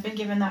 And I've been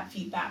given that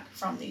feedback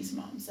from these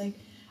moms. Like,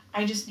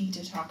 I just need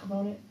to talk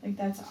about it.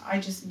 I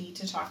just need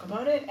to talk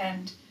about it.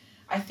 And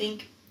I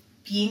think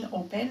being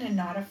open and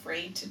not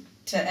afraid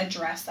to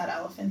address that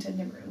elephant in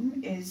the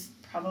room is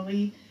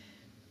probably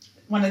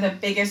one of the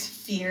biggest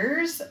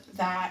fears,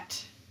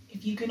 that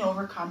if you can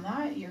overcome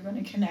that, you're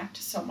going to connect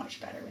so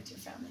much better with your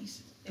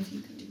families if you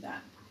can do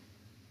that.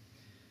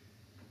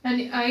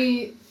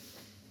 And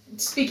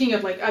speaking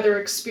of like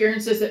other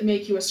experiences that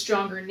make you a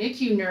stronger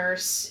NICU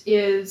nurse,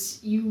 is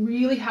you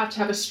really have to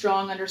have a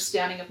strong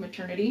understanding of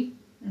maternity,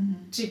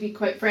 to be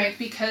quite frank,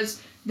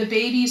 because the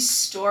baby's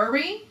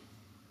story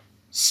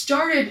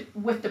started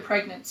with the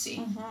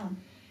pregnancy.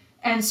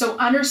 And so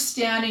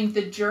understanding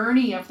the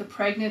journey of the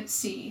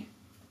pregnancy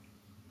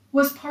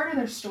was part of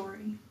their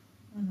story,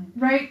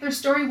 right? Their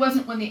story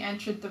wasn't when they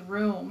entered the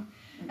room.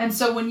 And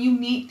so when you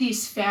meet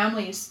these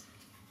families,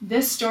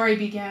 this story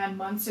began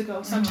months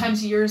ago,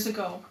 sometimes years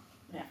ago.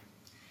 Yeah.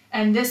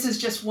 And this is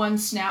just one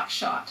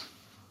snapshot,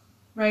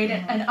 right?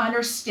 And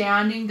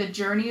understanding the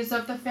journeys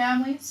of the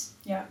families,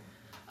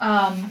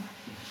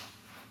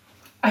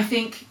 I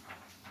think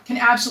can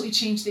absolutely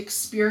change the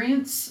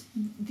experience,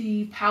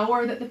 the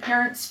power that the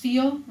parents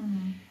feel.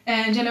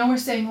 And we're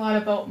saying a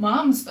lot about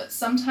moms, but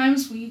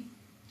sometimes we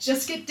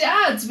just get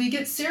dads, we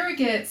get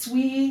surrogates,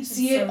 we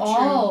see it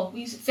all.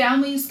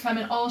 Families come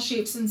in all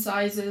shapes and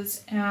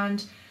sizes,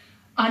 and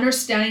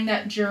understanding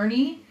that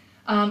journey,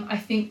 I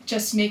think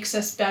just makes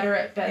us better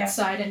at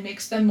bedside and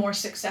makes them more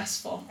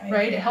successful,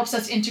 right? It helps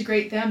us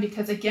integrate them,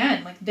 because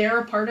again, like, they're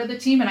a part of the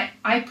team, and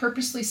I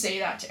purposely say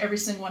that to every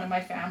single one of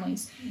my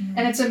families.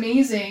 And it's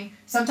amazing.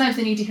 Sometimes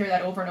they need to hear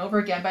that over and over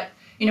again, but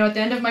at the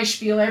end of my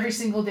spiel every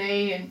single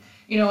day, and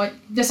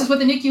this is what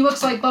the NICU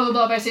looks like, blah, blah,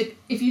 blah. But I said,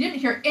 if you didn't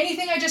hear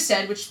anything I just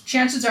said, which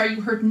chances are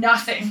you heard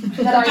nothing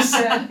that I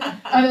said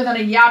other than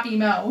a yappy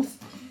mouth,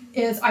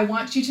 is I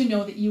want you to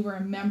know that you are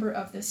a member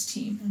of this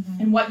team.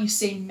 And what you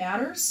say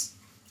matters.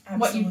 Absolutely.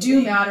 What you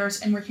do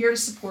matters, and we're here to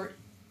support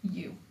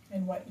you.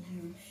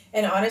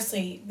 And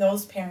honestly,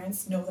 those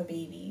parents know the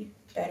baby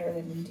better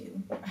than we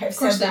do. I've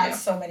said that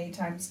so many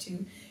times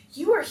too.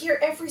 You are here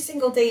every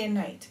single day and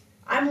night.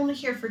 I'm only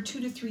here for 2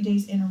 to 3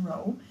 days in a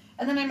row.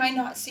 And then I might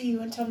not see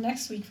you until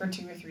next week for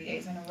 2 or 3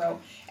 days in a row.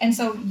 And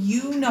so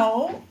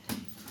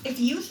if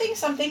you think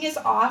something is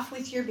off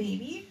with your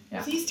baby,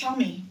 please tell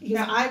me.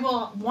 Because I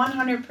will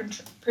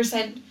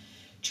 100%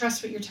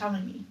 trust what you're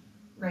telling me,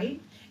 right?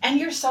 And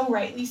you're so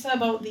right, Lisa,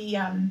 about the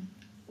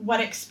what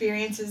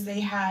experiences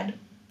they had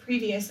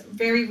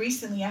very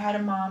recently. I had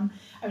a mom,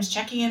 I was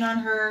checking in on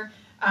her.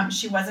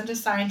 She wasn't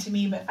assigned to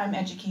me, but I'm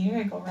educated.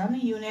 I go around the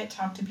unit,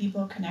 talk to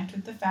people, connect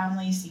with the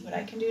family, see what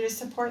I can do to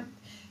support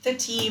the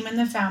team and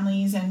the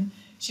families. And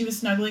she was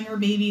snuggling her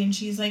baby, and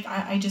she's like,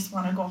 I just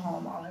want to go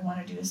home. All I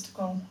want to do is to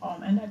go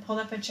home. And I pulled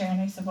up a chair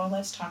and I said, well,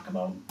 let's talk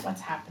about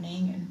what's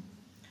happening. And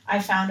I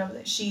found out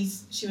that she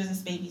was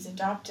this baby's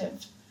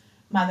adoptive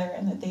mother,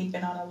 and that they'd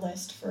been on a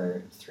list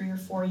for 3 or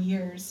 4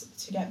 years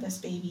to get this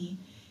baby.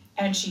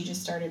 And she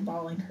just started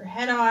bawling her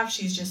head off.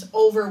 She's just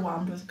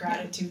overwhelmed with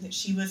gratitude that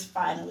she was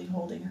finally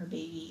holding her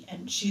baby.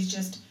 And she's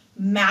just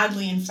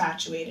madly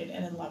infatuated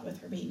and in love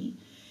with her baby.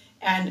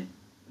 And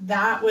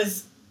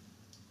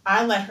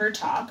I let her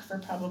talk for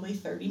probably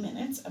 30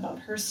 minutes about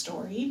her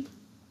story.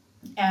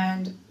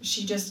 And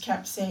she just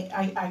kept saying,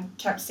 I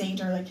kept saying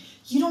to her, like,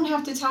 you don't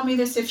have to tell me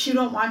this if you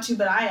don't want to,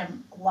 but I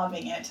am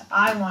loving it.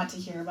 I want to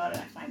hear about it.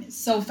 I find it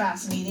so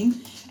fascinating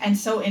and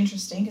so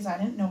interesting, because I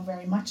didn't know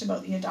very much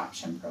about the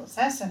adoption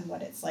process and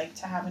what it's like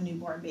to have a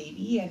newborn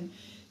baby and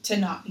to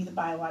not be the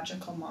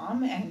biological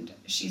mom. And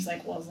she's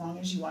like, well, as long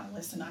as you want to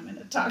listen, I'm going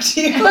to talk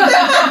to you.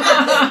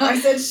 I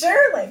said,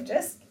 sure, like,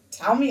 just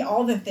tell me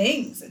all the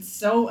things. It's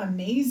so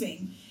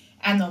amazing.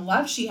 And the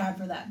love she had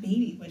for that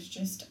baby was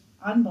just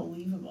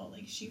unbelievable.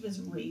 Like, she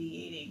was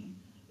radiating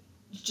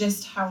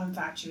just how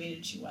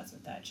infatuated she was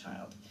with that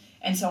child.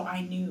 And so I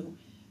knew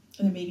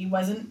the baby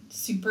wasn't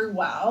super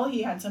well.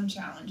 He had some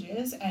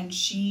challenges, and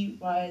she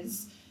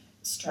was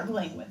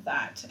struggling with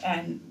that.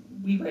 And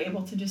we were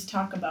able to just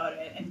talk about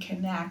it and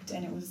connect,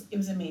 and it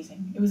was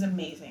amazing. It was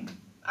amazing.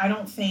 I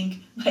don't think,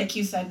 like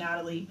you said,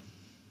 Natalie,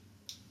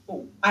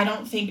 I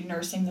don't think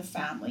nursing the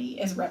family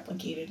is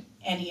replicated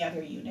any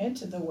other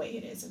unit the way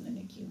it is in the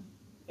NICU.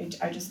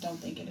 I just don't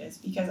think it is,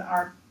 because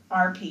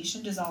our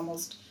patient is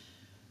almost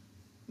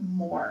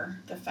more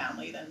the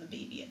family than the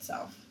baby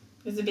itself.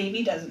 Because the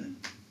baby doesn't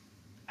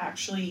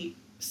actually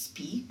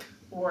speak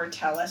or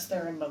tell us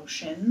their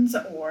emotions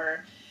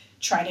or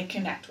try to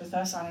connect with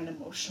us on an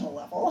emotional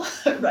level,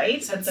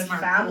 right? But the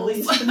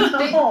families,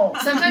 no,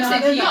 sometimes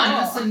they pee on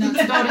us, and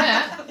that's about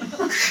it.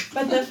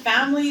 But the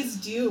families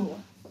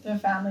do. The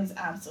families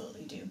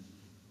absolutely do.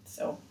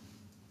 So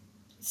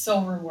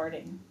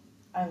rewarding.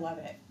 I love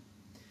it.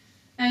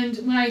 And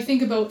when I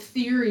think about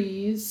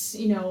theories,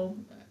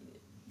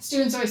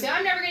 students always say,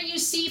 I'm never going to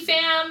use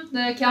CFAM,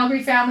 the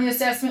Calgary Family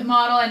Assessment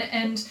Model,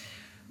 and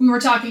we were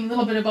talking a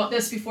little bit about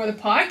this before the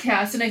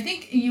podcast, and I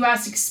think you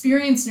asked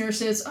experienced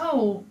nurses,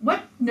 oh,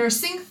 what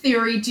nursing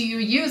theory do you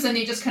use? And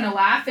they just kind of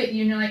laugh at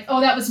you, and you're like,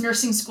 oh, that was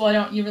nursing school. I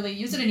don't really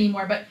use it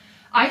anymore. But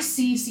I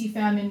see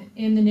CFAM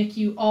in the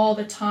NICU all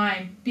the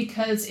time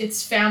because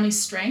it's family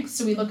strengths.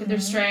 So we look at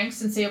their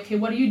strengths and say, okay,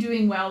 what are you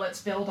doing well?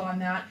 Let's build on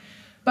that.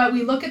 But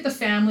we look at the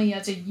family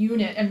as a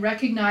unit and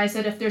recognize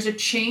that if there's a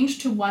change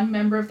to one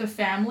member of the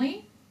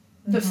family,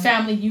 the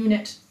family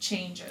unit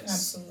changes.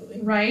 Absolutely.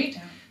 Right?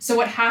 Yeah. So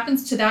what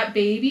happens to that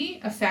baby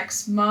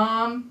affects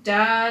mom,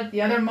 dad,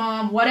 the other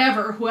mom,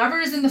 whoever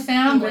is in the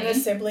family. Even the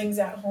siblings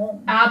at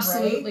home.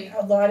 Absolutely. Right?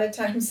 A lot of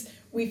times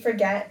we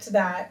forget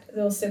that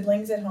those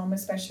siblings at home,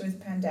 especially with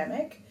the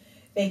pandemic,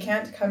 they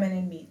can't come in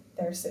and meet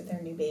their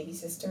new baby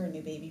sister or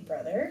new baby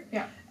brother.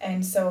 Yeah.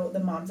 And so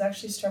the moms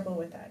actually struggle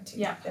with that too.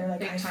 Yeah. They're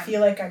like, big I time.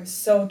 feel like I'm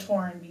so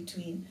torn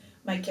between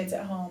my kids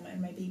at home and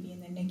my baby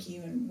in the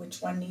NICU, and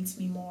which one needs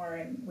me more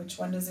and which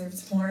one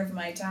deserves more of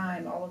my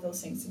time, all of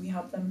those things. So we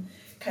help them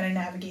kind of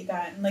navigate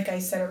that. And like I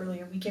said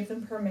earlier, we give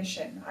them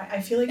permission. I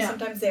feel like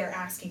sometimes they're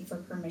asking for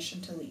permission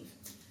to leave.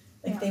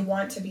 Like they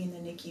want to be in the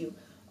NICU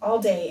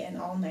all day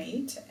and all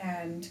night.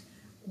 And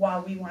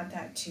while we want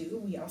that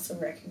too, we also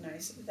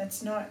recognize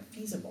that's not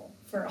feasible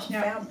for all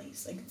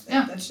families. Like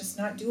that's just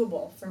not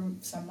doable for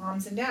some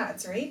moms and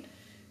dads, right?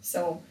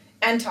 So,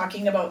 and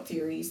talking about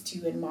theories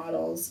too and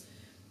models,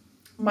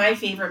 my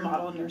favorite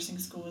model in nursing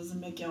school is the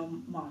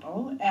McGill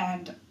model,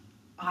 and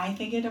I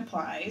think it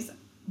applies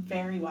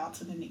very well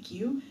to the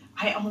NICU.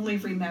 I only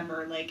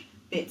remember like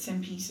bits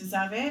and pieces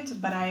of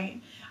it, but I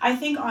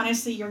think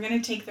honestly you're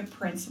going to take the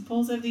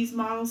principles of these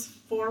models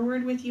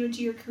forward with you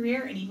into your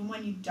career, and even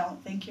when you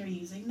don't think you're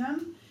using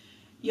them,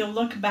 you'll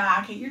look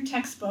back at your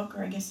textbook,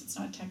 or I guess it's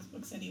not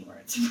textbooks anymore,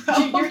 it's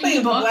probably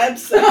a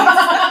website.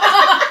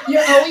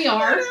 Your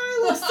OER. I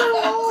look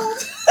so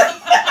old.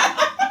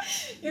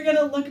 You're going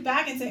to look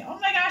back and say, oh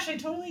my gosh, I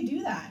totally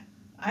do that.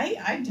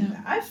 I do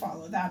that. I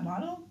follow that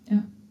model. Yeah.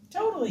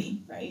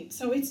 Totally, right?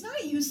 So it's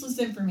not useless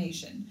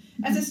information.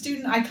 As a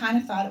student, I kind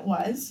of thought it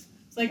was.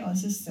 It's like, oh,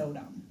 this is so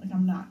dumb. Like,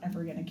 I'm not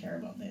ever going to care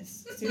about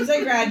this. As soon as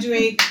I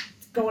graduate,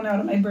 it's going out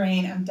of my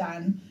brain. I'm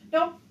done.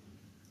 Nope.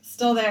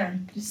 Still there.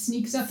 Just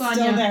sneaks up on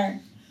you. Still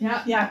there.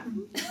 Yeah. Yeah.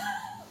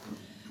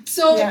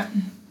 So,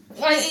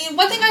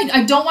 one thing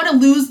I don't want to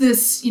lose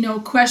this,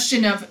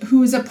 question of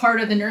who's a part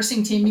of the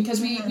nursing team,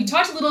 because we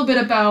talked a little bit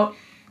about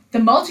the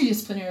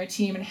multidisciplinary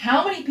team and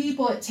how many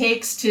people it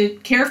takes to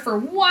care for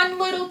one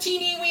little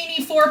teeny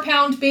weeny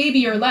 4-pound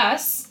baby or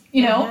less,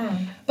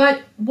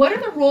 But what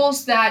are the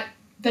roles that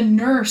the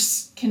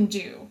nurse can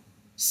do?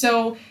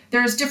 So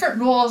there's different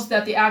roles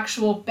that the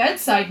actual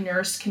bedside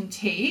nurse can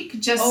take.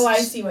 I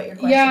see what your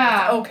question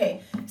is.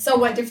 Okay. So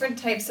what different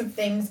types of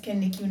things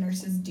can NICU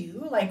nurses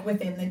do, like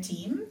within the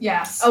team?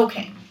 Yes.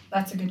 Okay.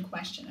 That's a good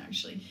question,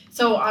 actually.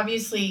 So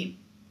obviously,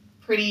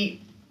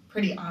 pretty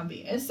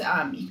obvious. You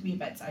can be a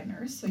bedside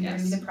nurse, so you're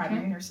going to be the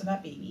primary nurse of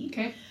that baby.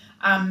 Okay.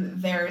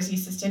 There's the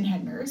assistant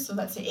head nurse, so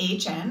that's the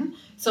AHN.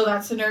 So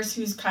that's the nurse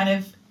who's kind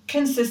of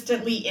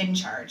consistently in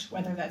charge,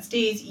 whether that's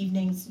days,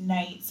 evenings,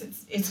 nights.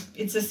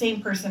 It's the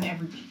same person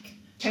every week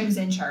who's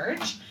in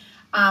charge.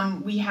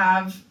 We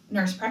have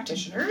nurse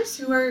practitioners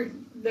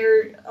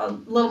they're a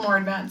little more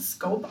advanced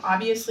scope,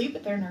 obviously,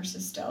 but they're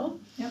nurses still.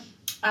 Yep.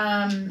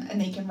 And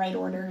they can write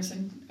orders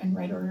and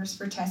write orders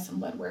for tests and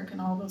blood work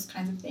and all those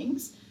kinds of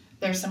things.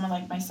 There's someone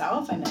like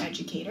myself. I'm an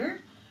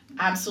educator.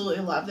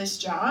 Absolutely love this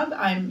job.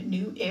 I'm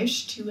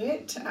new-ish to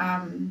it.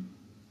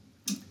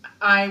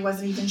 I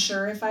wasn't even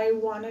sure if I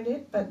wanted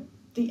it, but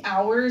the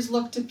hours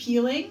looked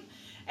appealing.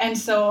 And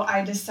so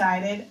I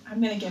decided I'm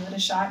going to give it a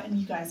shot. And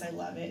you guys, I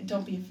love it.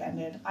 Don't be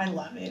offended. I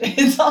love it.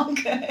 It's all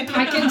good.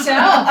 I can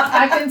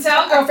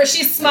tell, girlfriend.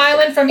 She's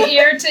smiling from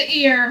ear to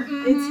ear.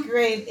 Mm-hmm. It's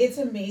great. It's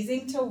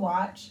amazing to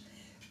watch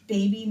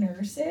baby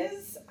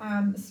nurses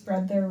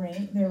spread their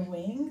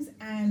wings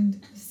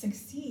and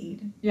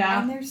succeed.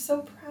 Yeah. And they're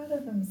so proud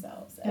of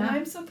themselves. And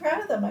I'm so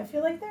proud of them. I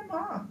feel like their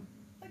mom.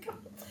 Like,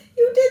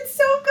 you did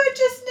so good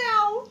just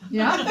now.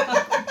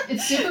 Yeah.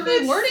 It's super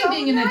rewarding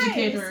being an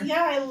educator.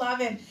 Yeah, I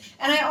love it.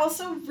 And I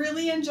also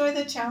really enjoy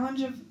the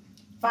challenge of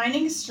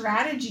finding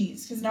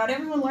strategies, because not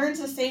everyone learns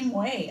the same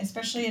way,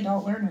 especially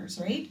adult learners,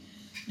 right?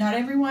 Not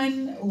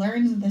everyone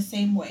learns the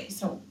same way.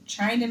 So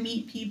trying to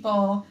meet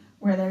people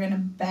where they're going to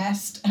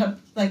best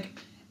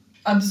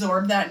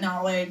absorb that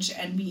knowledge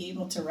and be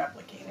able to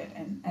replicate it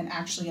and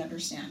actually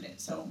understand it.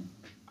 So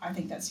I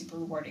think that's super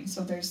rewarding.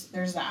 So there's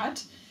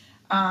that.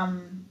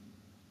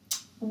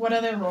 What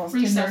other roles?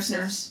 Recess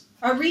nurse.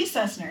 A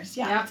recess nurse,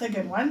 that's a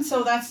good one.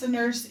 So that's the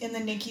nurse in the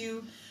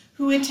NICU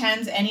who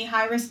attends any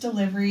high-risk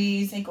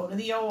deliveries. They go to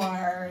the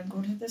OR and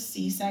go to the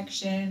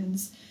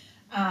C-sections.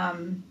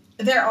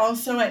 They're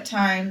also at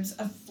times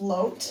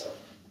afloat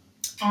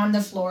on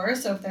the floor.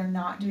 So if they're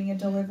not doing a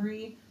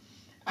delivery,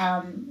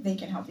 they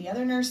can help the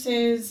other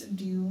nurses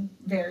do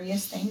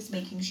various things,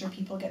 making sure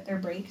people get their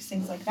breaks,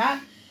 things like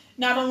that.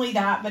 Not only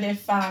that, but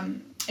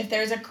if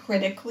there's a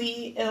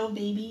critically ill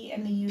baby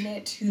in the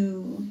unit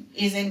who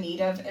is in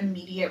need of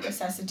immediate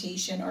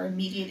resuscitation or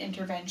immediate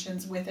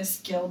interventions with a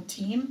skilled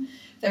team,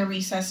 the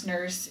recess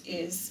nurse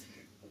is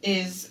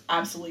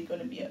absolutely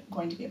going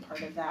to be a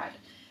part of that.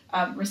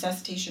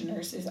 Resuscitation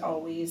nurse is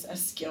always a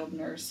skilled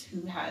nurse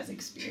who has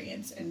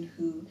experience and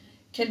who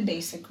can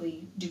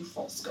basically do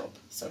full scope.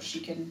 So she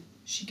can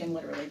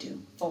literally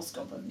do full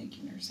scope of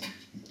NICU nursing.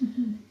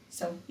 Mm-hmm.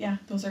 So yeah,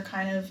 those are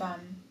kind of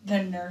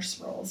the nurse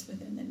roles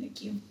within the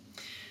NICU.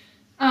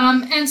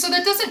 And so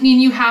that doesn't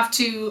mean you have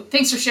to,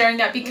 thanks for sharing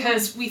that,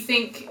 because we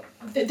think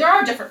that there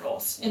are different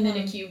roles in the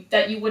NICU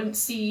that you wouldn't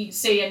see,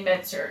 say, in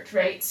med-surg,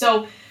 right?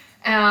 So,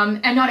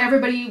 and not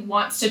everybody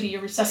wants to be a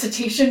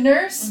resuscitation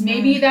nurse.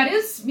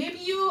 Mm-hmm. Maybe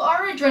you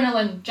are an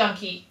adrenaline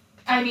junkie.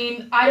 I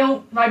mean, I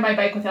don't ride my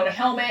bike without a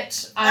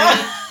helmet.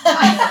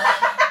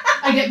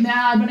 I get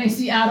mad when I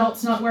see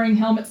adults not wearing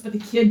helmets, but the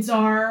kids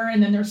are,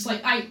 and then there's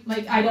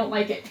I don't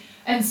like it.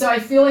 And so I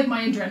feel like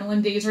my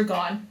adrenaline days are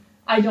gone.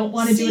 I don't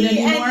want to do it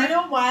anymore. And you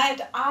know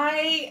what?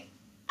 I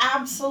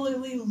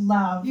absolutely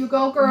love you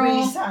go, girl.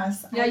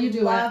 Resus. Yeah, you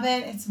do love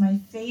it. It's my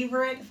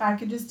favorite. If I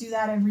could just do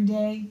that every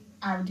day,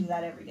 I would do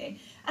that every day.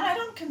 And I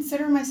don't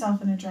consider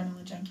myself an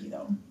adrenaline junkie,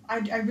 though.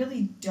 I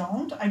really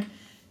don't.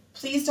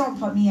 Please don't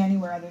put me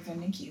anywhere other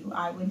than NICU.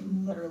 I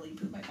would literally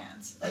poop my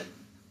pants.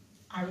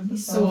 I would be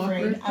so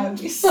afraid. Awkward. I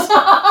would be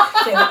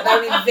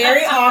that would be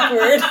very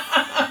awkward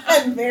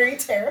and very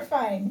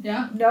terrifying.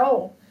 Yeah.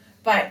 No.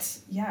 But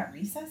yeah,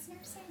 recess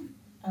nursing.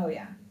 Oh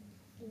yeah.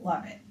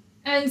 Love it.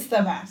 And it's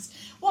the best.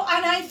 Well,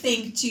 and I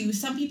think too,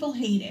 some people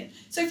hate it.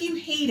 So if you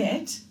hate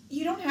it,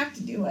 you don't have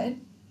to do it.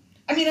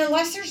 I mean,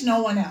 unless there's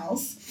no one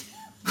else.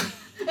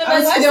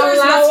 Unless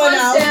there's no one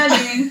else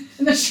standing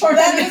in the short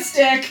end of the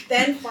stick.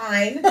 Then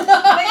fine.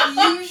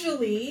 But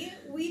usually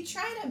we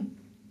try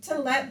to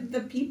let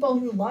the people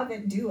who love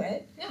it do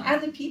it. Yeah.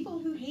 And the people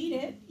who hate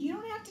it, you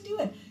don't have to do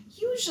it.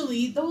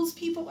 Usually those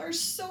people are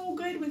so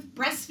good with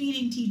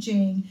breastfeeding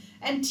teaching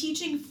and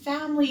teaching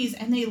families,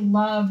 and they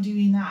love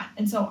doing that.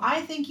 And so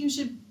I think you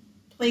should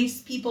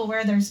place people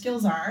where their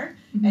skills are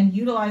and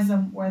utilize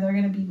them where they're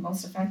going to be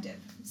most effective.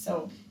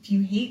 So if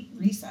you hate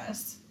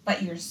recess,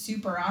 but you're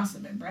super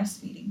awesome at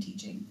breastfeeding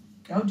teaching,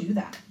 go do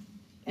that.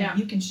 And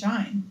you can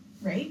shine,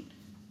 right?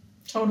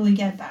 Totally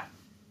get that.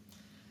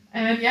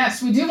 And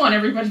yes, we do want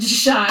everybody to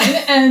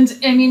shine. And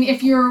I mean,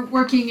 if you're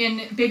working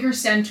in bigger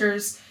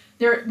centers,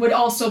 there would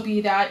also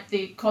be that,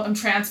 they call them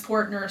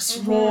transport nurse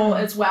role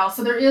as well.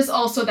 So there is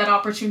also that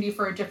opportunity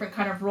for a different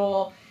kind of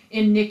role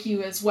in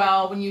NICU as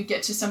well when you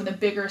get to some of the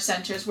bigger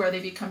centers where they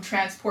become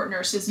transport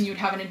nurses, and you'd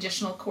have an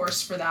additional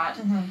course for that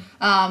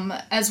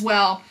as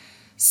well.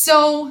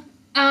 So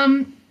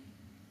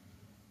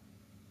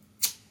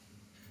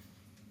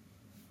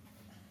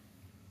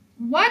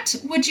what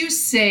would you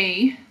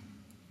say,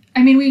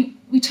 I mean,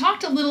 we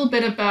talked a little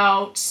bit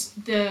about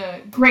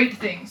the great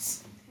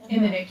things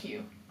in the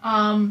NICU.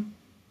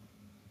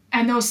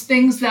 And those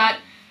things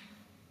that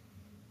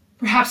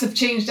perhaps have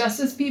changed us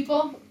as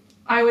people.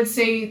 I would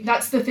say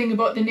that's the thing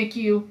about the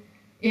NICU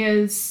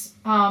is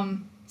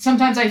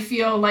sometimes I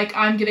feel like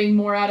I'm getting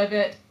more out of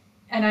it,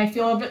 and I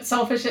feel a bit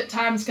selfish at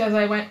times because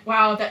I went,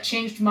 wow, that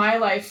changed my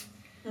life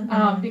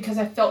because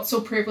I felt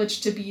so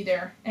privileged to be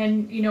there.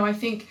 And, you know, I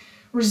think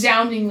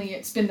resoundingly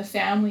it's been the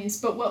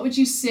families. But what would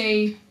you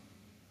say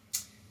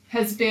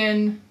has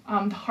been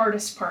the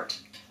hardest part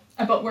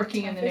about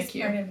working in the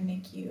NICU? Part of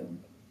NICU.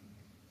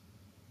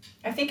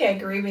 I think I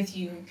agree with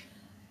you.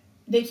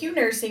 NICU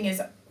nursing is,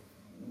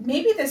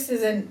 maybe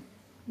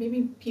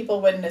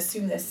people wouldn't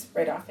assume this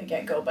right off the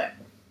get-go, but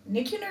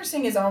NICU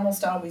nursing is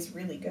almost always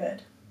really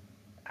good.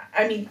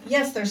 I mean,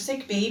 yes, they're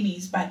sick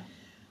babies, but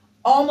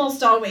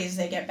almost always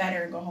they get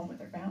better and go home with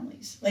their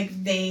families.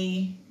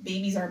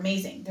 Babies are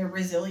amazing. They're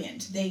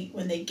resilient.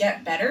 When they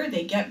get better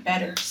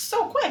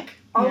so quick.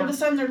 All of a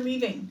sudden they're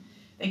leaving.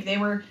 They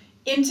were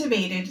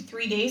intubated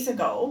 3 days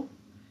ago,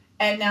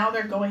 and now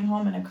they're going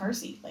home in a car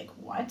seat.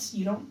 What?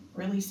 You don't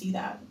really see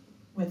that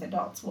with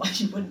adults. Well,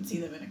 you wouldn't see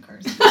them in a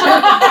car seat.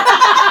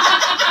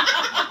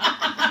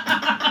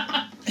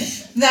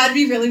 That'd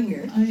be really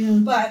weird. I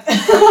am. But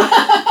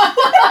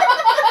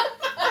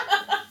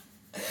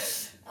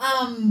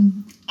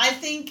I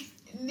think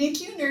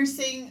NICU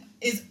nursing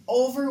is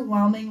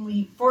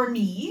overwhelmingly, for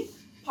me,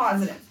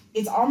 positive.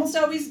 It's almost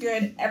always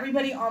good.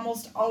 Everybody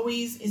almost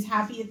always is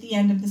happy at the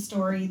end of the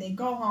story. They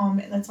go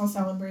home, let's all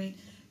celebrate.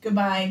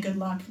 Goodbye, good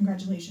luck,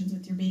 congratulations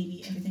with your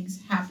baby.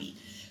 Everything's happy.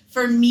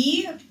 For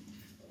me,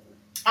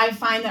 I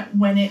find that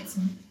when it's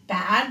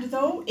bad,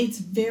 though, it's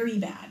very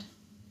bad.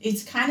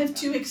 It's kind of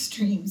two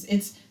extremes.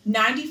 It's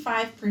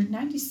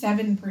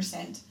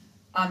 97%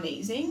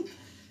 amazing,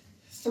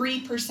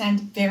 3%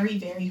 very,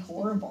 very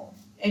horrible.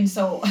 And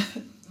so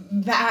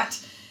that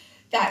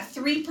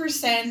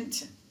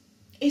 3%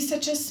 is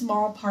such a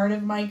small part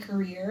of my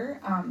career.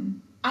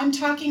 I'm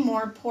talking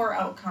more poor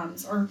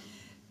outcomes, or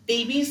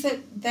babies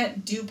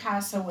that do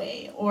pass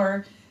away,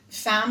 or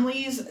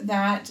families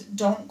that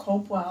don't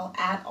cope well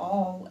at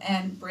all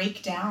and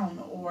break down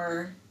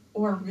or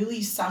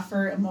really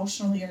suffer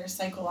emotionally or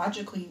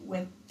psychologically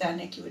with the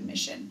NICU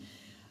admission,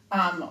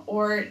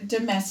 or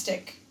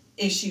domestic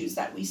issues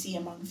that we see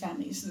among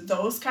families.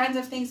 Those kinds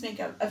of things make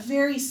a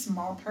very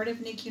small part of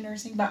NICU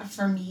nursing, but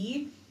for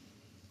me,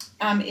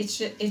 it's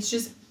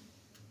just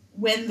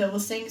when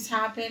those things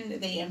happen,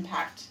 they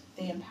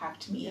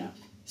impact me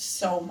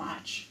so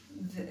much,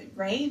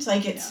 right?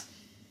 Like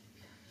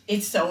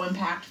it's so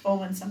impactful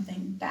when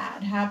something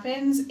bad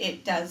happens.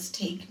 It does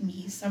take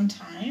me some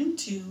time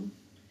to,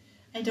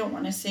 I don't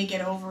want to say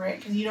get over it,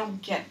 because you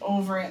don't get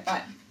over it,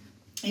 but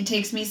it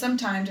takes me some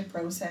time to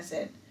process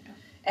it.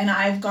 And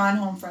I've gone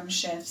home from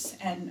shifts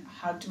and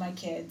hugged my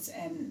kids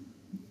and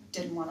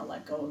didn't want to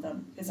let go of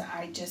them, because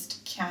I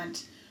just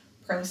can't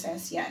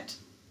process yet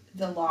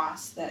the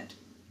loss that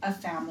a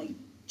family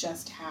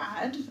just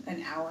had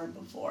an hour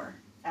before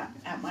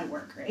at my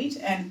work, right?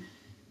 And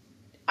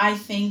I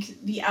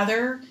think the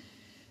other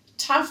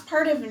tough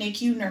part of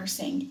NICU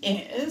nursing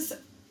is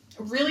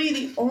really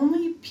the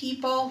only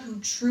people who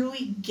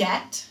truly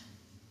get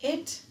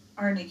it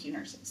are NICU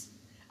nurses.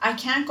 I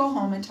can't go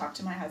home and talk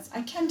to my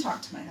husband. I can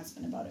talk to my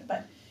husband about it,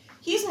 but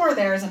he's more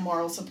there as a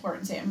moral support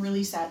and say, I'm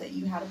really sad that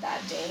you had a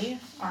bad day.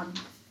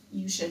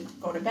 You should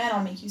go to bed.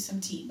 I'll make you some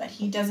tea. But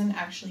he doesn't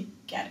actually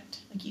get it.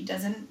 Like, he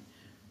doesn't.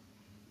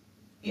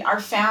 Our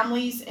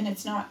families, and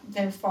it's not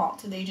their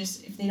fault.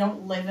 If they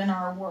don't live in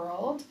our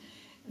world,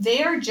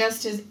 they are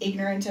just as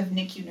ignorant of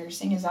NICU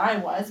nursing as I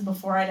was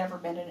before I'd ever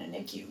been in a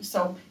NICU.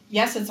 So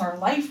yes, it's our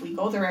life. We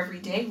go there every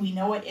day. We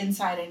know it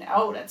inside and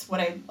out. It's what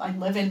I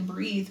live and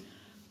breathe.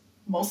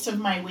 Most of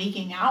my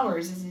waking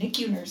hours is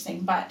NICU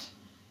nursing, but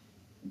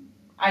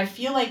I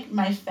feel like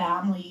my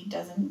family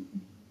doesn't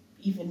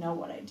even know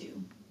what I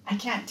do. I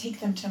can't take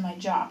them to my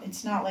job.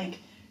 It's not like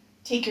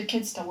take your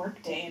kids to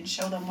work day and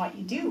show them what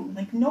you do.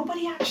 Like,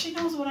 nobody actually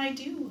knows what I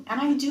do. And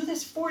I do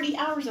this 40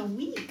 hours a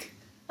week.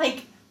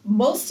 Like,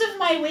 most of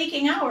my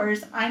waking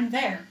hours, I'm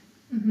there.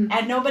 Mm-hmm.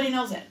 And nobody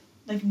knows it.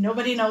 Like,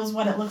 nobody knows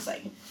what it looks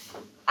like.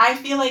 I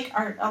feel like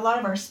a lot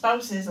of our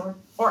spouses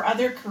or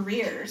other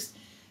careers,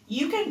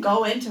 you can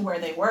go into where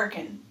they work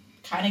and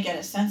kind of get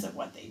a sense of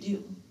what they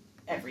do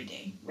every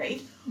day,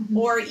 right? Mm-hmm.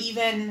 Or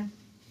even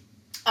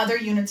other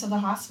units of the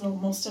hospital,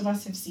 most of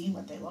us have seen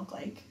what they look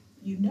like.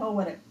 You know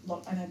what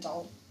an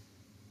adult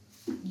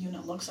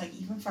unit looks like,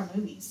 even from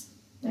movies,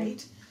 right?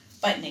 Mm-hmm.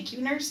 But NICU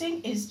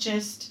nursing is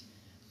just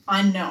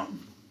unknown.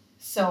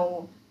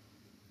 So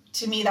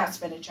to me, that's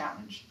been a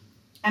challenge.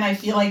 And I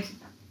feel like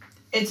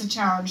it's a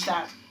challenge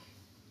that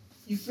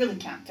you really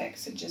can't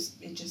fix. It just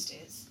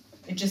is.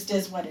 It just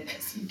is what it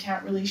is. You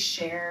can't really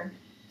share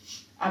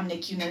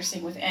NICU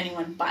nursing with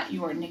anyone but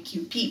your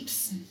NICU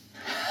peeps.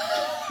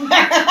 With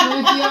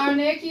your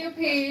NICU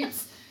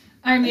peeps.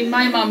 I mean,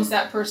 my mom's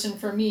that person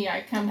for me.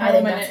 I come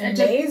home and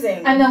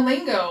amazing. And the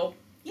lingo.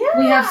 Yeah.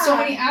 We have so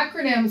many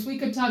acronyms. We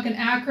could talk in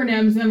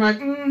acronyms, and I'm like,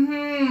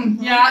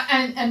 yeah,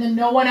 and then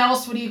no one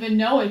else would even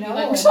know it. No.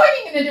 Like, we're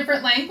talking in a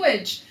different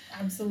language.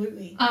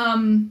 Absolutely.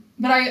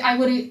 But I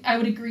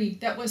would agree.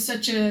 That was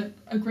such a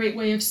great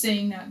way of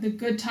saying that. The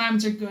good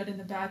times are good and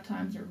the bad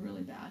times are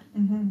really bad.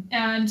 Mm-hmm.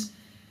 And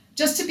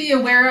just to be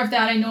aware of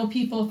that, I know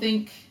people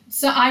think,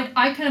 so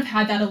I kind of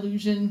had that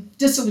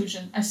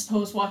disillusion, I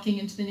suppose, walking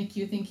into the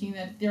NICU thinking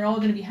that they're all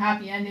going to be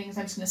happy endings.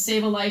 I'm just going to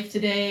save a life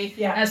today,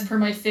 as per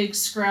my fig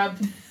scrub.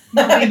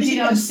 No big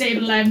deal, save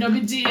a life, no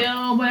big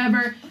deal,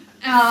 whatever.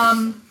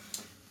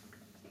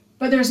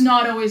 But there's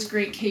not always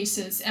great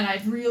cases, and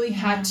I've really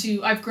had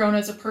to, I've grown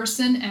as a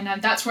person,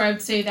 and that's where I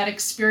would say that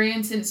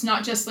experience, and it's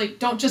not just like,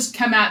 don't just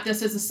come at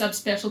this as a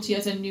subspecialty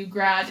as a new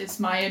grad, is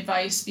my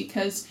advice,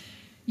 because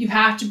you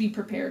have to be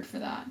prepared for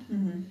that.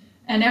 Mm-hmm.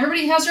 And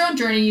everybody has their own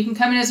journey. You can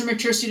come in as a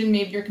mature student,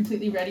 maybe you're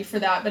completely ready for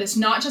that, but it's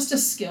not just a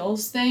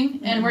skills thing,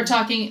 mm-hmm. and we're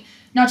talking,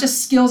 not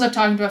just skills of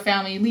talking to a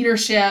family,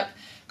 leadership,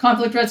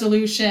 conflict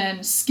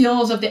resolution,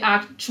 skills of the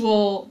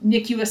actual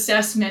NICU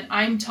assessment.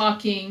 I'm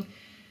talking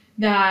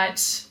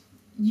that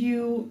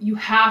you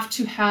have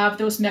to have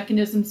those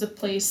mechanisms in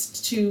place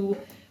to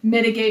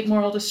mitigate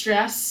moral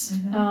distress,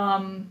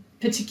 mm-hmm.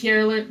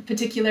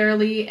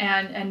 particularly,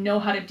 and know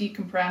how to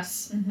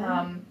decompress,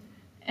 mm-hmm.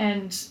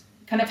 And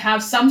kind of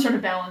have some sort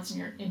of balance in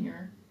your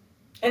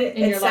and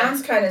it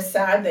sounds kind of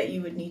sad that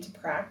you would need to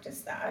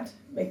practice that.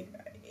 Like,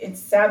 it's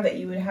sad that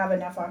you would have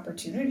enough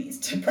opportunities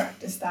to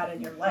practice that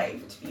in your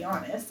life, to be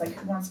honest. Like,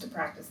 who wants to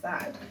practice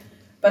that?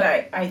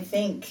 But I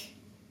think,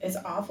 as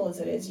awful as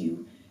it is,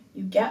 you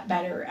get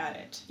better at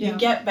it. Yeah. You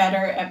get better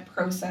at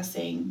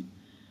processing.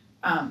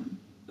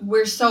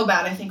 We're so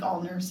bad, I think,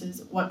 all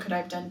nurses, what could I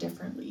have done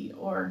differently?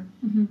 Or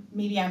mm-hmm.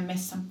 maybe I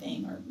missed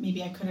something, or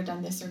maybe I could have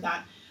done this or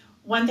that.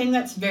 One thing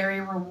that's very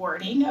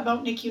rewarding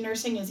about NICU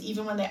nursing is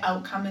even when the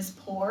outcome is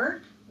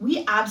poor,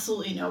 we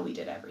absolutely know we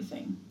did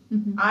everything.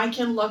 Mm-hmm. I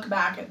can look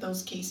back at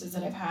those cases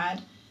that I've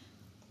had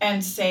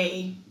and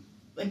say,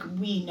 like,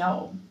 we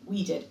know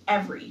we did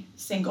every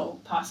single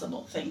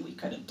possible thing we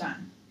could have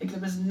done. Like, there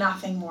was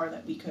nothing more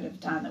that we could have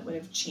done that would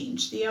have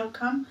changed the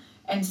outcome.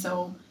 And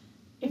so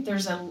if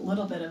there's a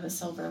little bit of a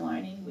silver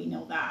lining, we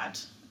know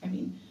that. I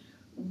mean,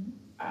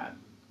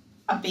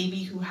 a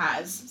baby who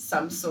has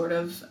some sort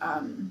of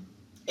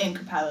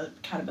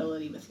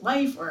incompatibility with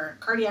life, or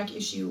a cardiac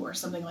issue or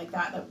something like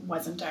that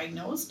wasn't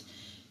diagnosed,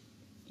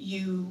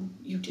 you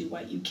do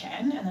what you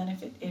can, and then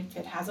if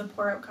it has a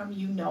poor outcome,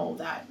 you know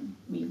that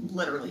we've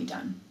literally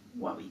done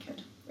what we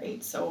could,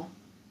 right? So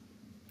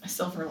a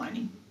silver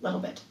lining, a little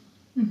bit.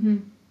 Mm-hmm.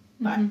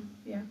 But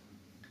yeah.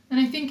 And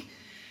I think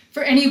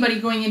for anybody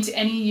going into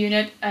any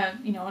unit,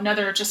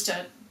 another just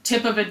a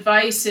tip of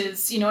advice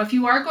is, if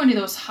you are going to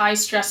those high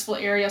stressful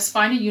areas,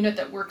 find a unit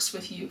that works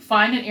with you.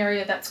 Find an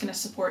area that's going to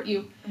support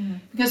you,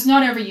 because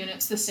not every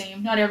unit's the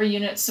same. Not every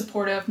unit's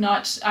supportive.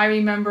 I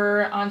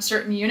remember on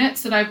certain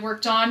units that I've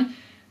worked on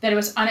that it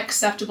was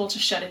unacceptable to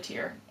shed a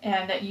tear,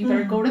 and that you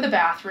better go to the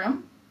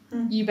bathroom,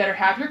 you better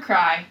have your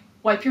cry,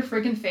 wipe your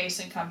friggin' face,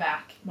 and come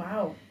back.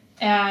 Wow.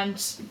 And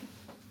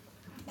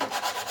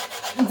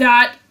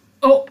that,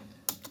 oh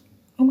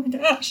my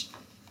gosh.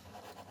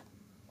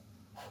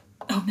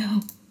 Oh no.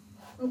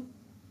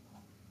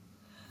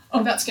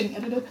 Oh, that's getting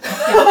edited. You're good.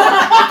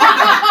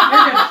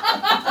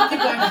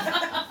 Keep going.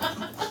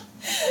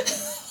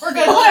 We're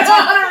good.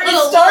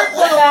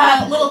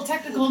 Little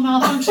technical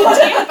malfunction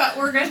team, but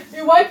we're good.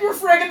 You wipe your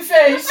friggin'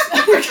 face.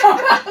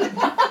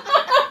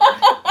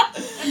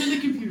 And then the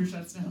computer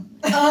shuts down.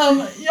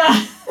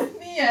 Yeah.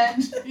 The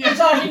end. You're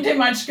talking too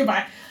much.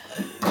 Goodbye.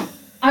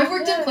 I've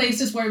worked in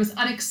places where it was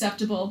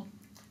unacceptable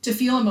to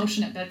feel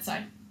emotion at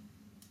bedside.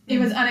 It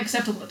was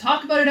unacceptable to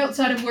talk about it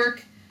outside of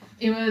work.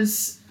 It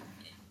was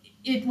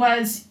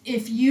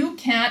if you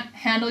can't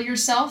handle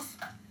yourself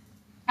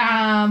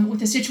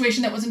with a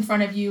situation that was in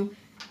front of you,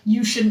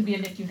 you shouldn't be a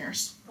NICU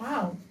nurse.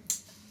 Wow.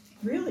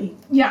 Really?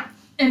 Yeah.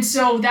 And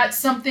so that's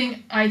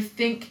something I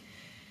think,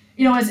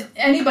 as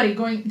anybody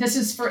this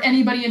is for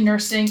anybody in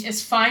nursing,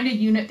 is find a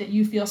unit that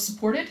you feel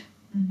supported,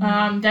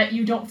 that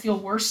you don't feel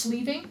worse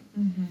leaving.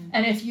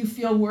 And if you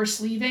feel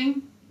worse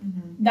leaving,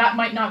 that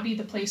might not be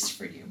the place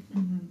for you.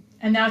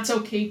 And that's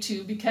okay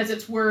too, because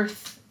it's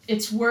worth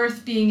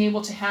being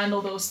able to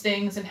handle those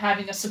things and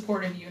having a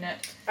supportive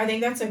unit. I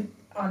think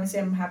honestly,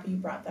 I'm happy you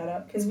brought that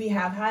up, because we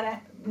have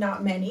had,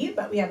 not many,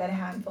 but we have had a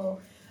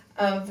handful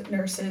of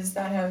nurses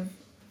that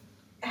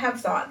have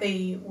thought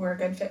they were a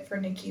good fit for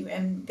NICU,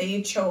 and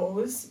they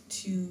chose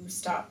to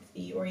stop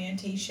the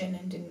orientation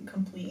and didn't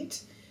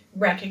complete,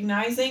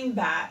 recognizing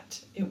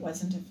that it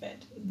wasn't a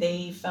fit.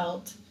 They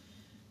felt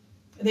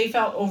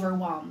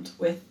overwhelmed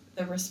with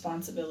the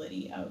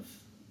responsibility of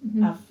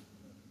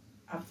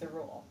the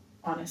role,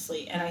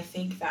 honestly. And I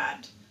think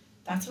that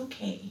that's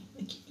okay.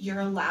 Like,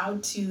 you're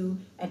allowed to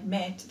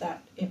admit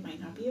that it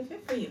might not be a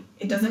fit for you.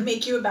 It doesn't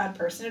make you a bad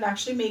person. It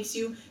actually makes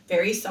you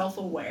very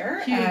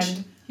self-aware.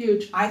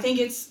 Huge. I think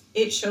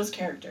it shows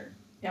character.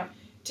 Yeah.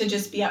 To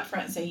just be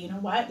upfront and say, you know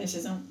what, this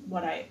isn't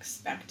what I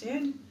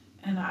expected,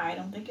 and I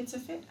don't think it's a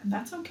fit, and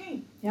that's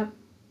okay. Yep.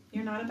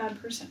 You're not a bad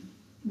person.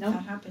 No.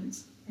 That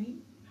happens, right?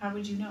 How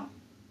would you know?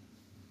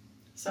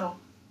 So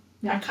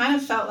yeah. I kind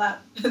of felt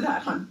that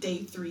on day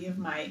 3 of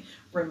my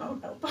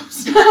remote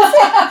outpost.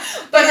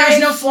 But there's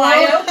no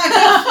fly out.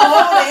 I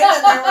flown in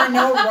and there were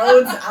no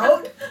roads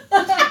out.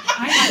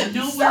 I had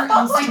nowhere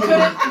else to go.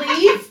 I couldn't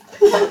leave.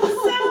 So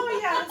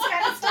yeah, I was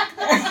kind of stuck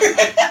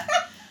there.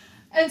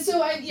 And so,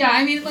 like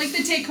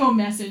the take-home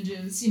message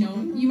is,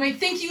 you might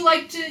think you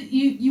want to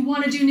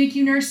do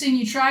NICU nursing,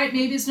 you try it,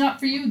 maybe it's not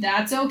for you,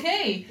 that's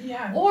okay.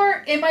 Yeah.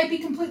 Or it might be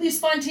completely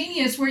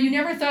spontaneous, where you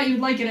never thought you'd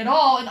like it at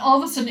all, and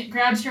all of a sudden it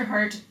grabs your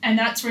heart, and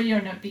that's where you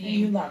end up being. And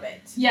you love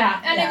it.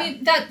 Yeah, and I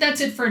mean, that's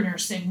it for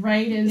nursing,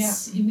 right?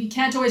 We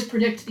can't always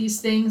predict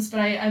these things, but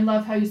I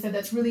love how you said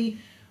that's really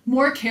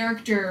more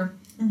character,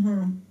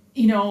 to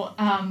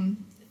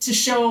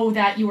show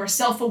that you are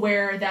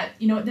self-aware, that,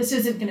 this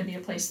isn't going to be a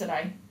place that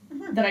I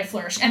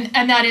flourish,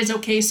 and that is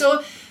okay.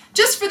 So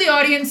just for the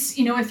audience,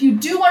 if you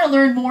do want to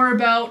learn more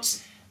about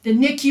the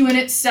NICU in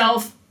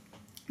itself,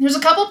 there's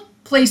a couple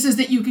places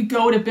that you could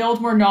go to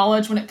build more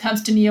knowledge when it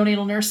comes to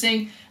neonatal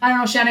nursing. I don't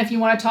know, Shannon, if you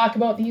want to talk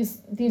about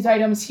these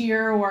items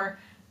here, or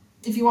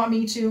if you want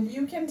me to.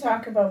 You can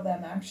talk about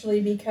them,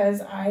 actually,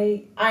 because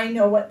I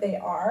know what they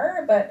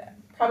are, but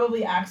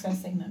probably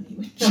accessing them you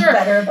would know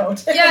better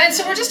about. Yeah, and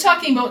so we're just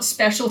talking about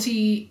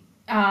specialty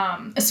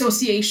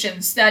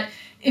associations, that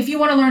if you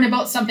want to learn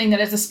about something that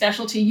is a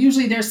specialty,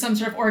 usually there's some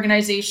sort of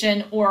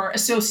organization or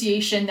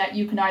association that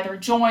you can either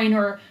join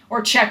or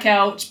check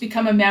out,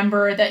 become a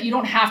member, that you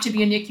don't have to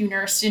be a NICU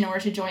nurse in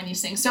order to join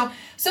these things. So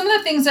some of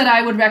the things that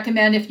I would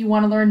recommend if you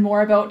want to learn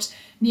more about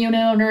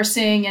neonatal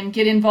nursing and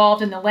get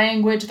involved in the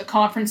language, the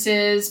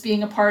conferences,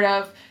 being a part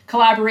of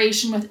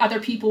collaboration with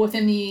other people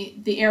within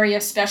the area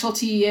of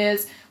specialty,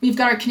 is we've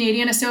got our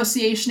Canadian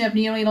Association of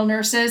Neonatal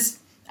Nurses,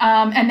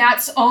 and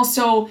that's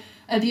also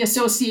the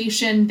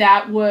association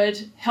that would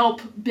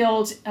help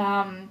build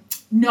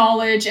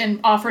knowledge and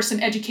offer some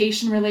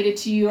education related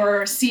to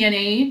your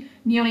CNA,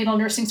 neonatal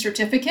nursing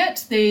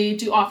certificate. They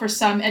do offer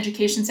some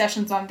education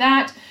sessions on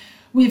that.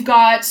 We've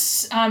got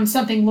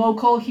something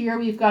local here.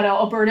 We've got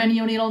Alberta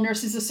Neonatal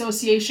Nurses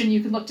Association.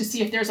 You can look to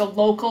see if there's a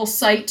local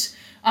site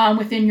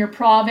within your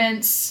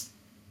province.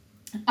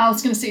 I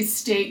was going to say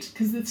state,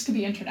 because this could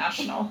be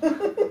international.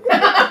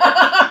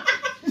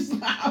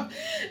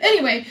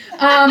 Anyway,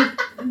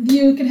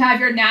 you could have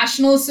your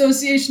National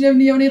Association of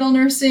Neonatal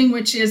Nursing,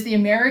 which is the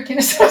American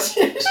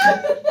Association.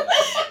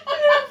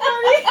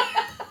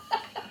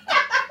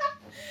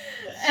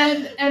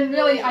 And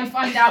really, I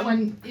find that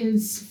one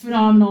is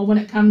phenomenal when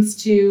it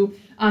comes to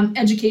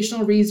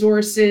educational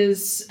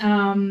resources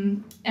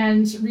and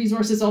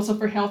resources also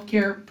for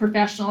healthcare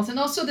professionals, and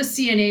also the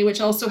CNA,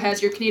 which also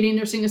has your Canadian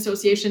Nursing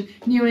Association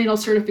neonatal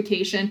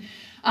certification.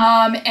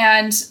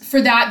 And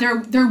for that,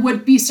 there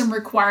would be some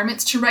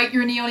requirements to write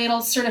your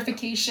neonatal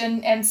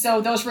certification, and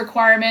so those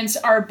requirements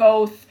are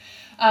both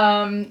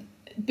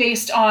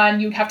based on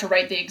you'd have to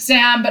write the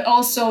exam, but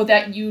also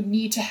that you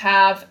need to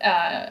have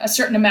a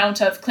certain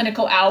amount of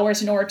clinical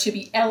hours in order to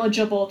be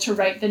eligible to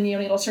write the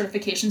neonatal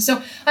certification.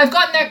 So I've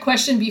gotten that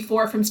question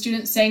before from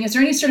students saying, is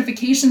there any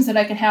certifications that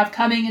I can have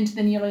coming into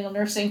the neonatal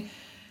nursing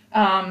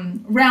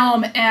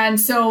realm? And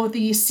so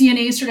the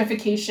CNA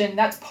certification,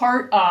 that's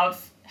part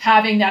of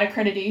having that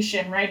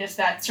accreditation, right? Is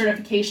that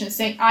certification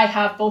saying I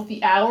have both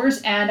the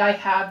hours and I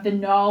have the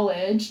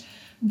knowledge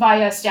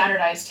via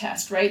standardized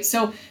test, right?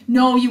 So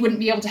no, you wouldn't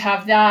be able to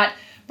have that,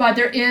 but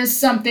there is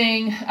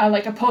something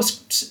like a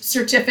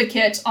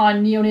post-certificate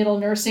on neonatal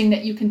nursing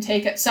that you can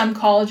take at some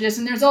colleges,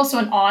 and there's also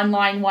an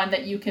online one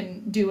that you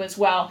can do as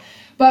well.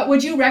 But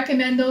would you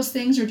recommend those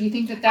things, or do you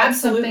think that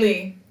that's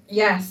something?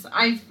 Yes,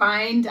 I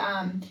find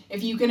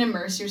if you can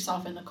immerse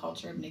yourself in the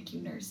culture of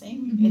NICU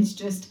nursing, it's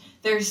just,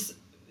 there's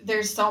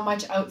so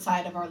much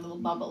outside of our little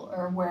bubble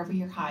or wherever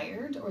you're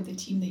hired or the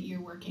team that you're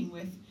working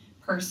with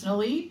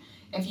personally.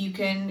 If you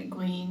can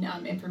glean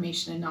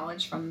information and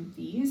knowledge from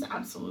these,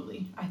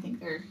 absolutely. I think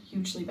they're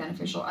hugely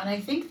beneficial. And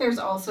I think there's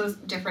also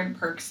different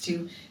perks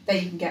too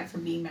that you can get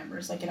from being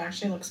members. Like, it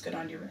actually looks good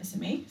on your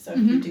resume. So if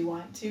you do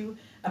want to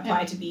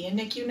apply to be a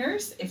NICU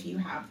nurse, if you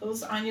have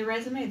those on your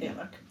resume,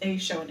 they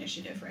show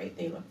initiative, right?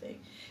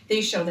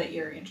 They show that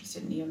you're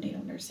interested in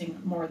neonatal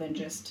nursing more than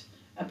just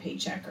a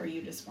paycheck or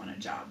you just want a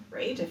job,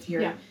 right?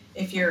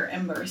 If you're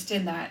immersed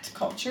in that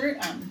culture,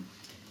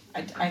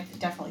 I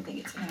definitely think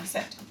it's an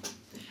asset.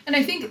 And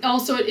I think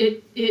also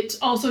it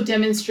also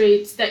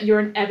demonstrates that you're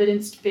an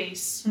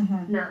evidence-based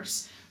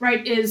nurse,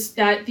 right? Is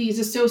that these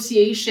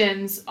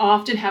associations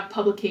often have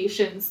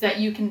publications that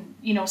you can,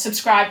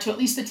 subscribe to, at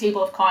least the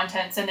table of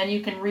contents, and then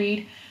you can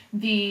read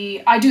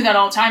I do that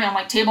all the time. I'm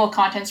like table of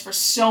contents for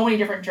so many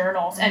different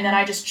journals, and then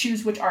I just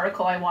choose which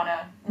article I want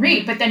to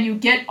read. But then you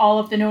get all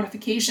of the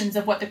notifications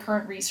of what the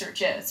current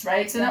research is,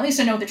 right? So then at least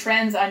I know the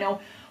trends, I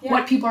know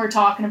what people are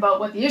talking about,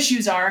 what the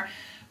issues are,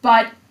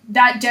 but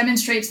that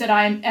demonstrates that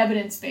I am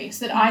evidence-based,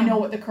 that I know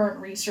what the current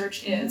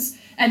research is,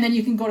 and then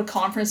you can go to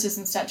conferences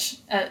and such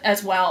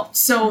as well.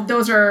 So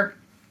those are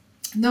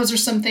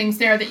some things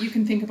there that you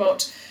can think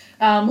about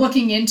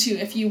looking into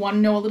if you want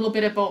to know a little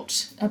bit about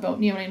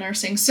neonatal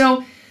nursing.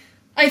 So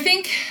I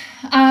think,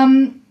 how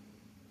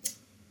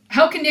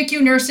can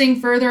NICU nursing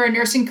further a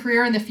nursing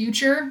career in the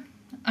future?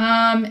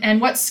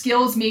 And what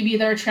skills maybe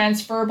that are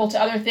transferable to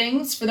other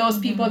things for those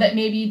people that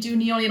maybe do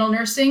neonatal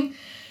nursing?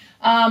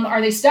 Are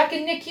they stuck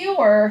in NICU,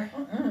 or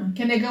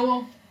can they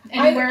go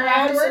anywhere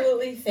afterward? I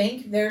absolutely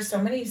think there's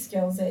so many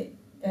skills that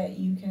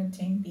you can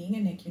obtain being a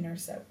NICU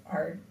nurse that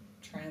are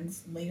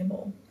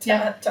translatable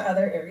to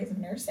other areas of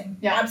nursing.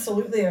 Yeah,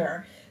 absolutely there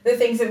are. The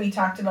things that we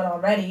talked about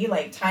already,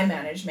 like time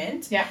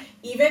management,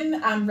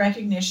 even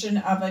recognition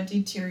of a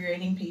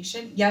deteriorating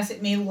patient. Yes,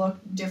 it may look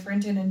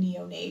different in a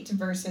neonate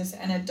versus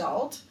an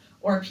adult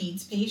or a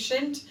peds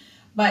patient,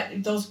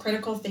 but those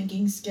critical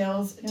thinking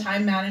skills,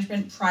 time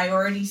management,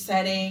 priority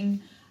setting,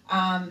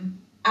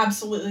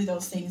 absolutely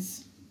those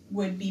things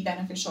would be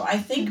beneficial. I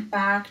think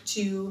back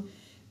to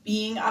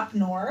being up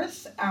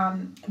north,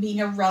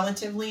 being a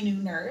relatively new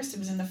nurse. It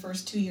was in the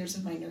first 2 years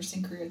of my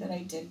nursing career that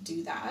I did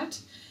do that.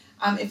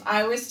 If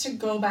I was to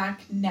go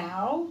back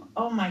now,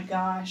 oh my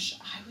gosh,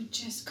 I would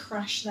just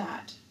crush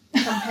that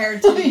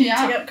compared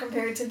to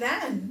compared to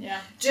then. Yeah.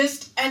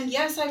 And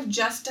yes, I've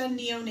just done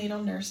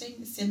neonatal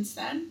nursing since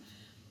then.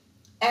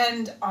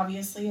 And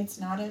obviously it's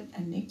not a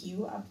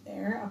NICU up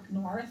there, up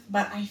north,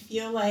 but I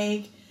feel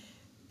like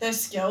the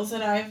skills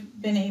that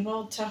I've been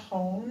able to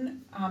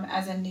hone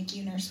as a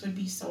NICU nurse would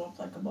be so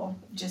applicable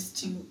just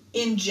to,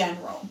 in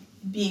general,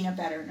 being a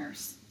better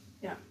nurse.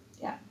 Yeah.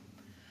 Yeah.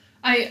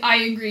 I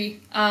agree.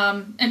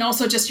 And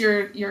also just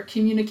your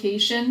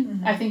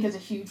communication, I think, is a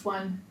huge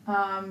one.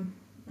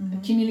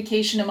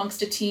 Communication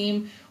amongst a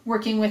team,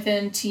 working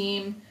within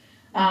team,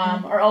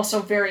 are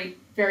also very,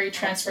 very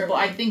transferable.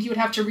 Absolutely. I think you would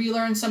have to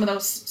relearn some of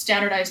those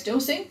standardized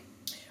dosing.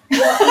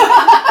 Well,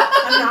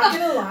 I'm not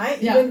going to lie,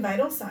 even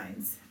vital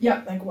signs.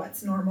 Yeah. Like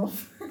what's normal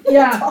for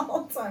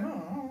adults. I don't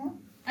know.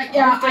 I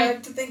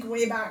have to think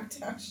way back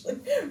to actually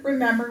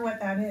remember what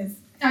that is.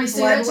 I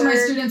say that to my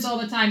students all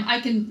the time. I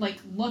can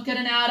look at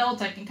an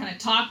adult, I can kind of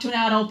talk to an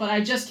adult, but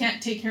I just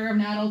can't take care of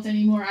an adult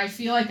anymore. I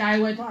feel like I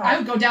would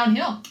go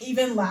downhill.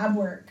 Even lab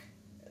work.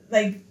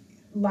 They're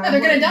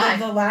going to die.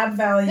 The lab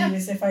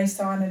values, if I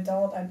saw an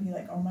adult, I'd be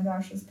like, oh my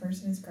gosh, this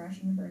person is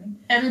crashing and burning.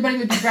 Everybody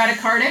would be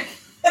bradycardic.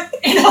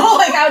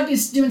 I would be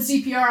doing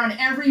CPR on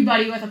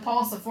everybody with a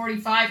pulse of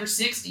 45 or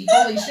 60.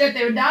 Holy shit,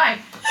 they would die.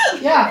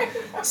 Yeah.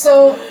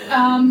 So,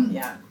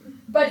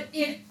 but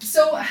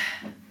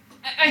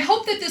I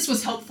hope that this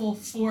was helpful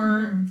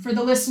for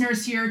the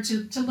listeners here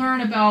to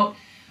learn about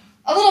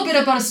a little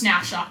bit about a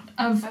snapshot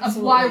of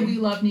why we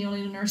love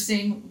neonatal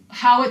nursing,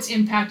 how it's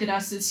impacted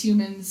us as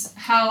humans,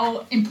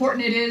 how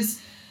important it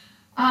is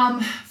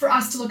for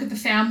us to look at the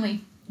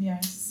family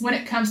when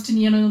it comes to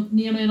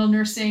neonatal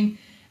nursing,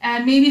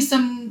 and maybe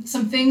some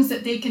things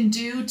that they can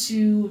do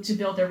to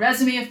build their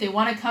resume if they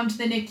want to come to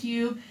the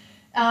NICU.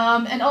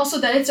 And also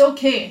that it's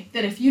okay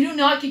that if you do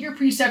not get your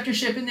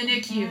preceptorship in the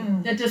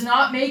NICU, that does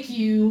not make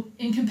you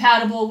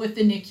incompatible with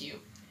the NICU.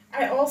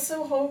 I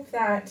also hope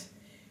that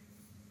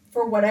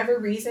for whatever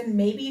reason,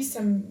 maybe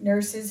some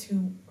nurses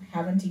who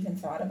haven't even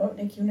thought about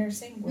NICU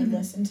nursing would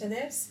listen to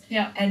this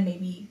and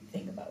maybe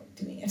think about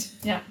doing it.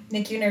 Yeah.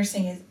 NICU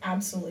nursing is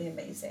absolutely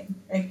amazing.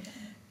 Like,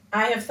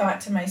 I have thought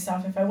to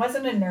myself, if I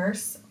wasn't a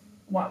nurse,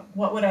 what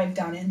would I have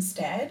done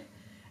instead?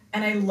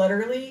 And I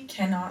literally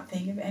cannot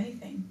think of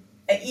anything.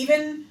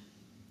 Even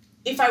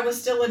if I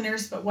was still a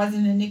nurse but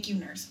wasn't a NICU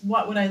nurse,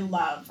 what would I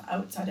love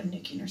outside of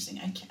NICU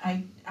nursing?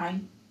 I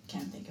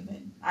can't think of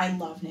it. I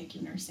love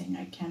NICU nursing.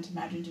 I can't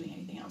imagine doing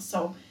anything else.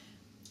 So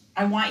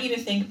I want you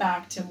to think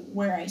back to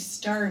where I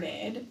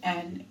started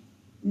and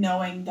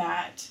knowing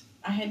that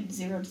I had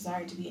zero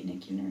desire to be a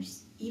NICU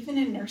nurse, even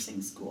in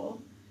nursing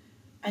school,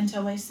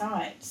 until I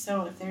saw it.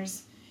 So if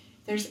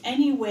there's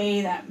any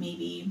way that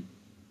maybe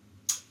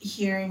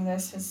hearing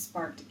this has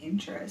sparked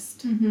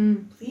interest,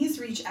 please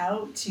reach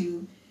out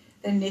to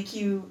the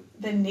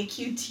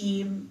NICU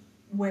team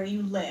where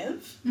you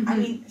live. I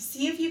mean,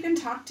 see if you can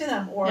talk to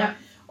them,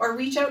 or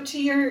reach out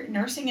to your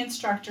nursing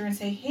instructor and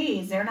say, hey,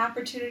 is there an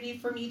opportunity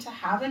for me to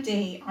have a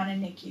day on a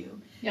NICU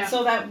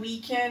so that we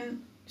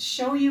can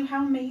show you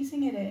how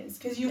amazing it is,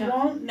 because you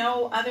won't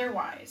know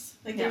otherwise.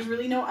 Like, there's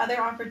really no other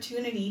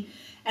opportunity.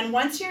 And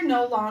once you're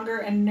no longer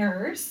a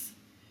nurse,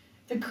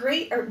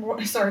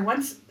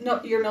 once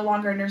you're no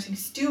longer a nursing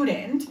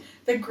student,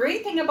 the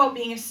great thing about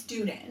being a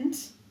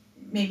student,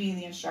 maybe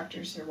the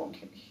instructors here won't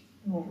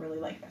really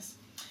like this.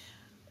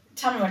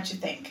 Tell me what you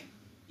think.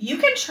 You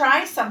can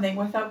try something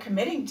without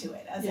committing to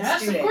it as a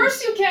student. Yes, of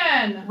course you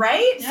can.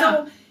 Right? Yeah.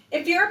 So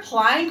if you're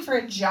applying for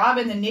a job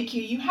in the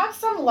NICU, you have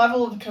some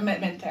level of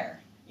commitment there.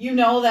 You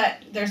know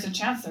that there's a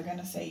chance they're going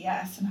to say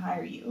yes and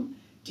hire you.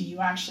 Do you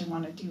actually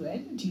want to do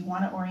it? Do you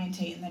want to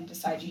orientate and then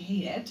decide you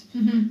hate it?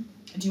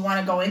 Do you want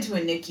to go into a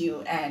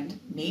NICU and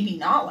maybe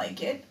not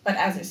like it? But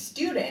as a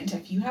student,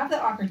 if you have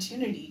the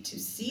opportunity to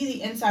see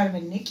the inside of a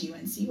NICU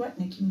and see what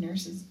NICU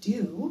nurses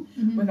do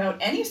without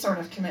any sort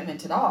of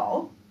commitment at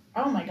all,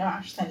 oh my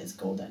gosh, that is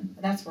golden.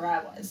 That's where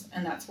I was,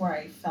 and that's where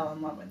I fell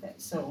in love with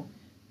it. So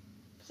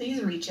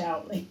please reach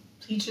out. Like,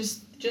 please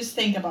just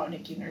think about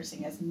NICU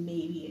nursing as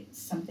maybe it's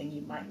something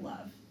you might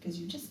love, because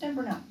you just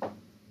never know.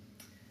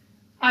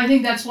 I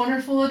think that's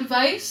wonderful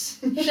advice,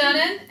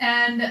 Shannon,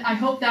 and I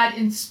hope that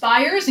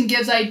inspires and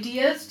gives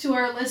ideas to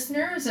our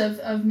listeners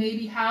of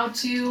maybe how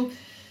to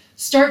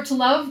start to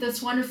love this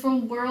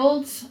wonderful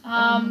world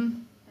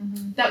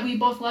that we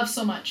both love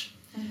so much.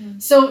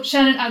 So,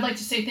 Shannon, I'd like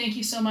to say thank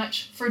you so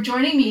much for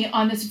joining me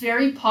on this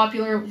very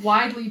popular,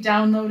 widely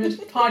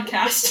downloaded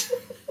podcast.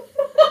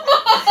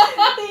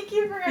 Thank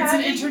you for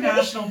having me. It's an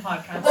international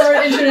podcast.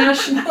 Or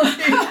internationally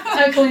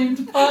acclaimed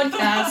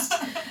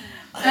podcast.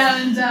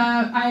 And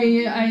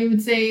I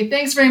would say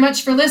thanks very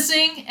much for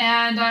listening,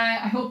 and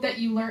I hope that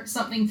you learned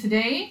something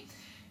today.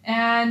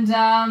 And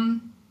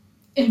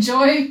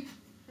enjoy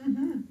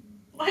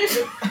life.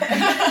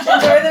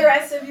 Enjoy the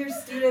rest of your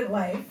student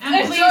life.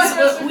 And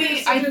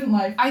please,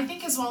 I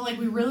think as well, like,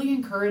 we really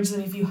encourage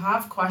that if you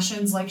have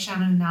questions, like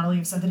Shannon and Natalie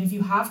have said, that if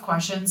you have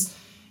questions,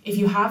 if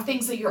you have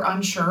things that you're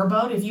unsure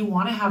about, if you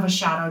want to have a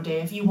shadow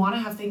day, if you want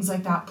to have things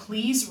like that,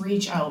 please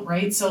reach out,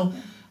 right? So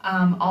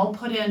I'll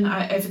put in,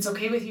 if it's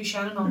okay with you,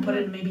 Shannon, I'll put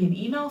in maybe an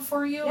email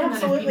for you. Yeah, and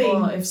then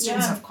absolutely. if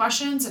students have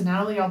questions, and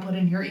Natalie, I'll put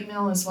in your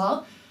email as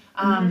well.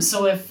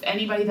 So if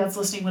anybody that's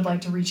listening would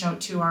like to reach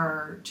out to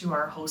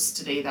our hosts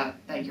today,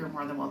 that you're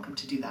more than welcome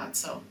to do that.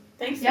 So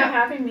thanks for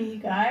having me, you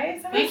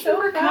guys. Thank you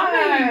for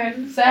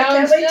coming. Sounds I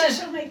can't wait good. to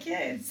show my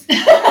kids.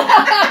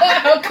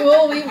 How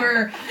cool we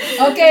were.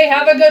 Okay,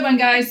 have a good one,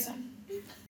 guys.